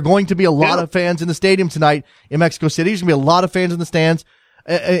 There are going to be a lot of fans in the stadium tonight in Mexico City. There's going to be a lot of fans in the stands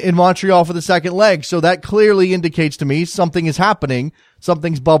in Montreal for the second leg. So that clearly indicates to me something is happening,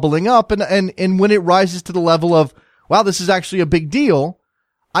 something's bubbling up, and when it rises to the level of, wow, this is actually a big deal,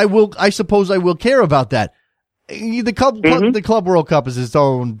 I suppose I will care about that. The Club World Cup is its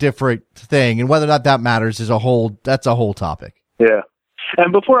own different thing, and whether or not that matters that's a whole topic. Yeah.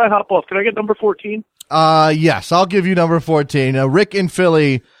 And before I hop off, can I get number 14? Yes, I'll give you number 14. Rick in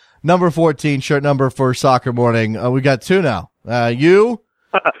Philly, number 14, shirt number for Soccer Morning. We got two now. You?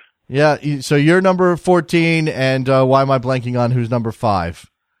 Yeah, so you're number 14, and why am I blanking on who's number 5?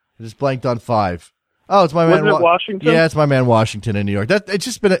 I just blanked on 5. Oh, it's my man. Wasn't it Washington? Yeah, it's my man Washington in New York.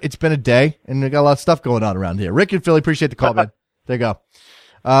 It's been a day, and we got a lot of stuff going on around here. Rick and Philly, appreciate the call, man. There you go.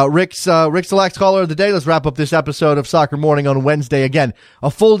 Rick's the last caller of the day. Let's wrap up this episode of Soccer Morning on Wednesday. Again, a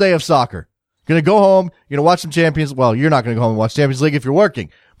full day of soccer. Gonna go home. You're gonna watch some Champions. Well, you're not gonna go home and watch Champions League if you're working,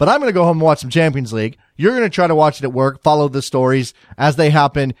 but I'm gonna go home and watch some Champions League. You're gonna try to watch it at work. Follow the stories as they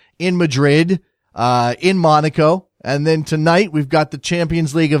happen in Madrid, in Monaco, and then tonight we've got the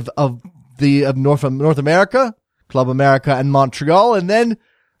Champions League of North America, Club America, and Montreal, and then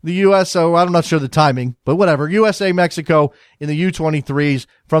the U.S. So I'm not sure the timing, but whatever. USA, Mexico in the U23s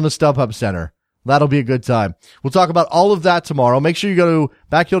from the StubHub Center. That'll be a good time. We'll talk about all of that tomorrow. Make sure you go to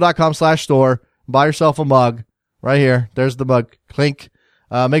backheel.com/store, buy yourself a mug right here. There's the mug. Clink.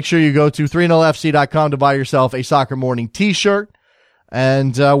 Make sure you go to 30fc.com to buy yourself a Soccer Morning t-shirt.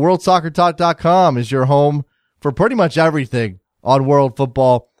 And worldsoccertalk.com is your home for pretty much everything on world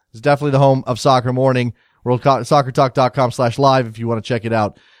football. It's definitely the home of Soccer Morning. worldsoccertalk.com/live if you want to check it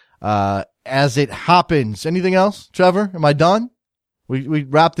out as it happens. Anything else, Trevor? Am I done? We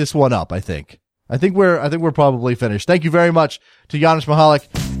wrap this one up, I think. I think we're probably finished. Thank you very much to Janusz, Michallik,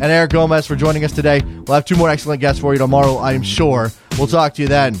 and Eric Gomez for joining us today. We'll have two more excellent guests for you tomorrow, I am sure. We'll talk to you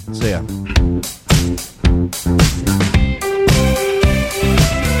then. See ya.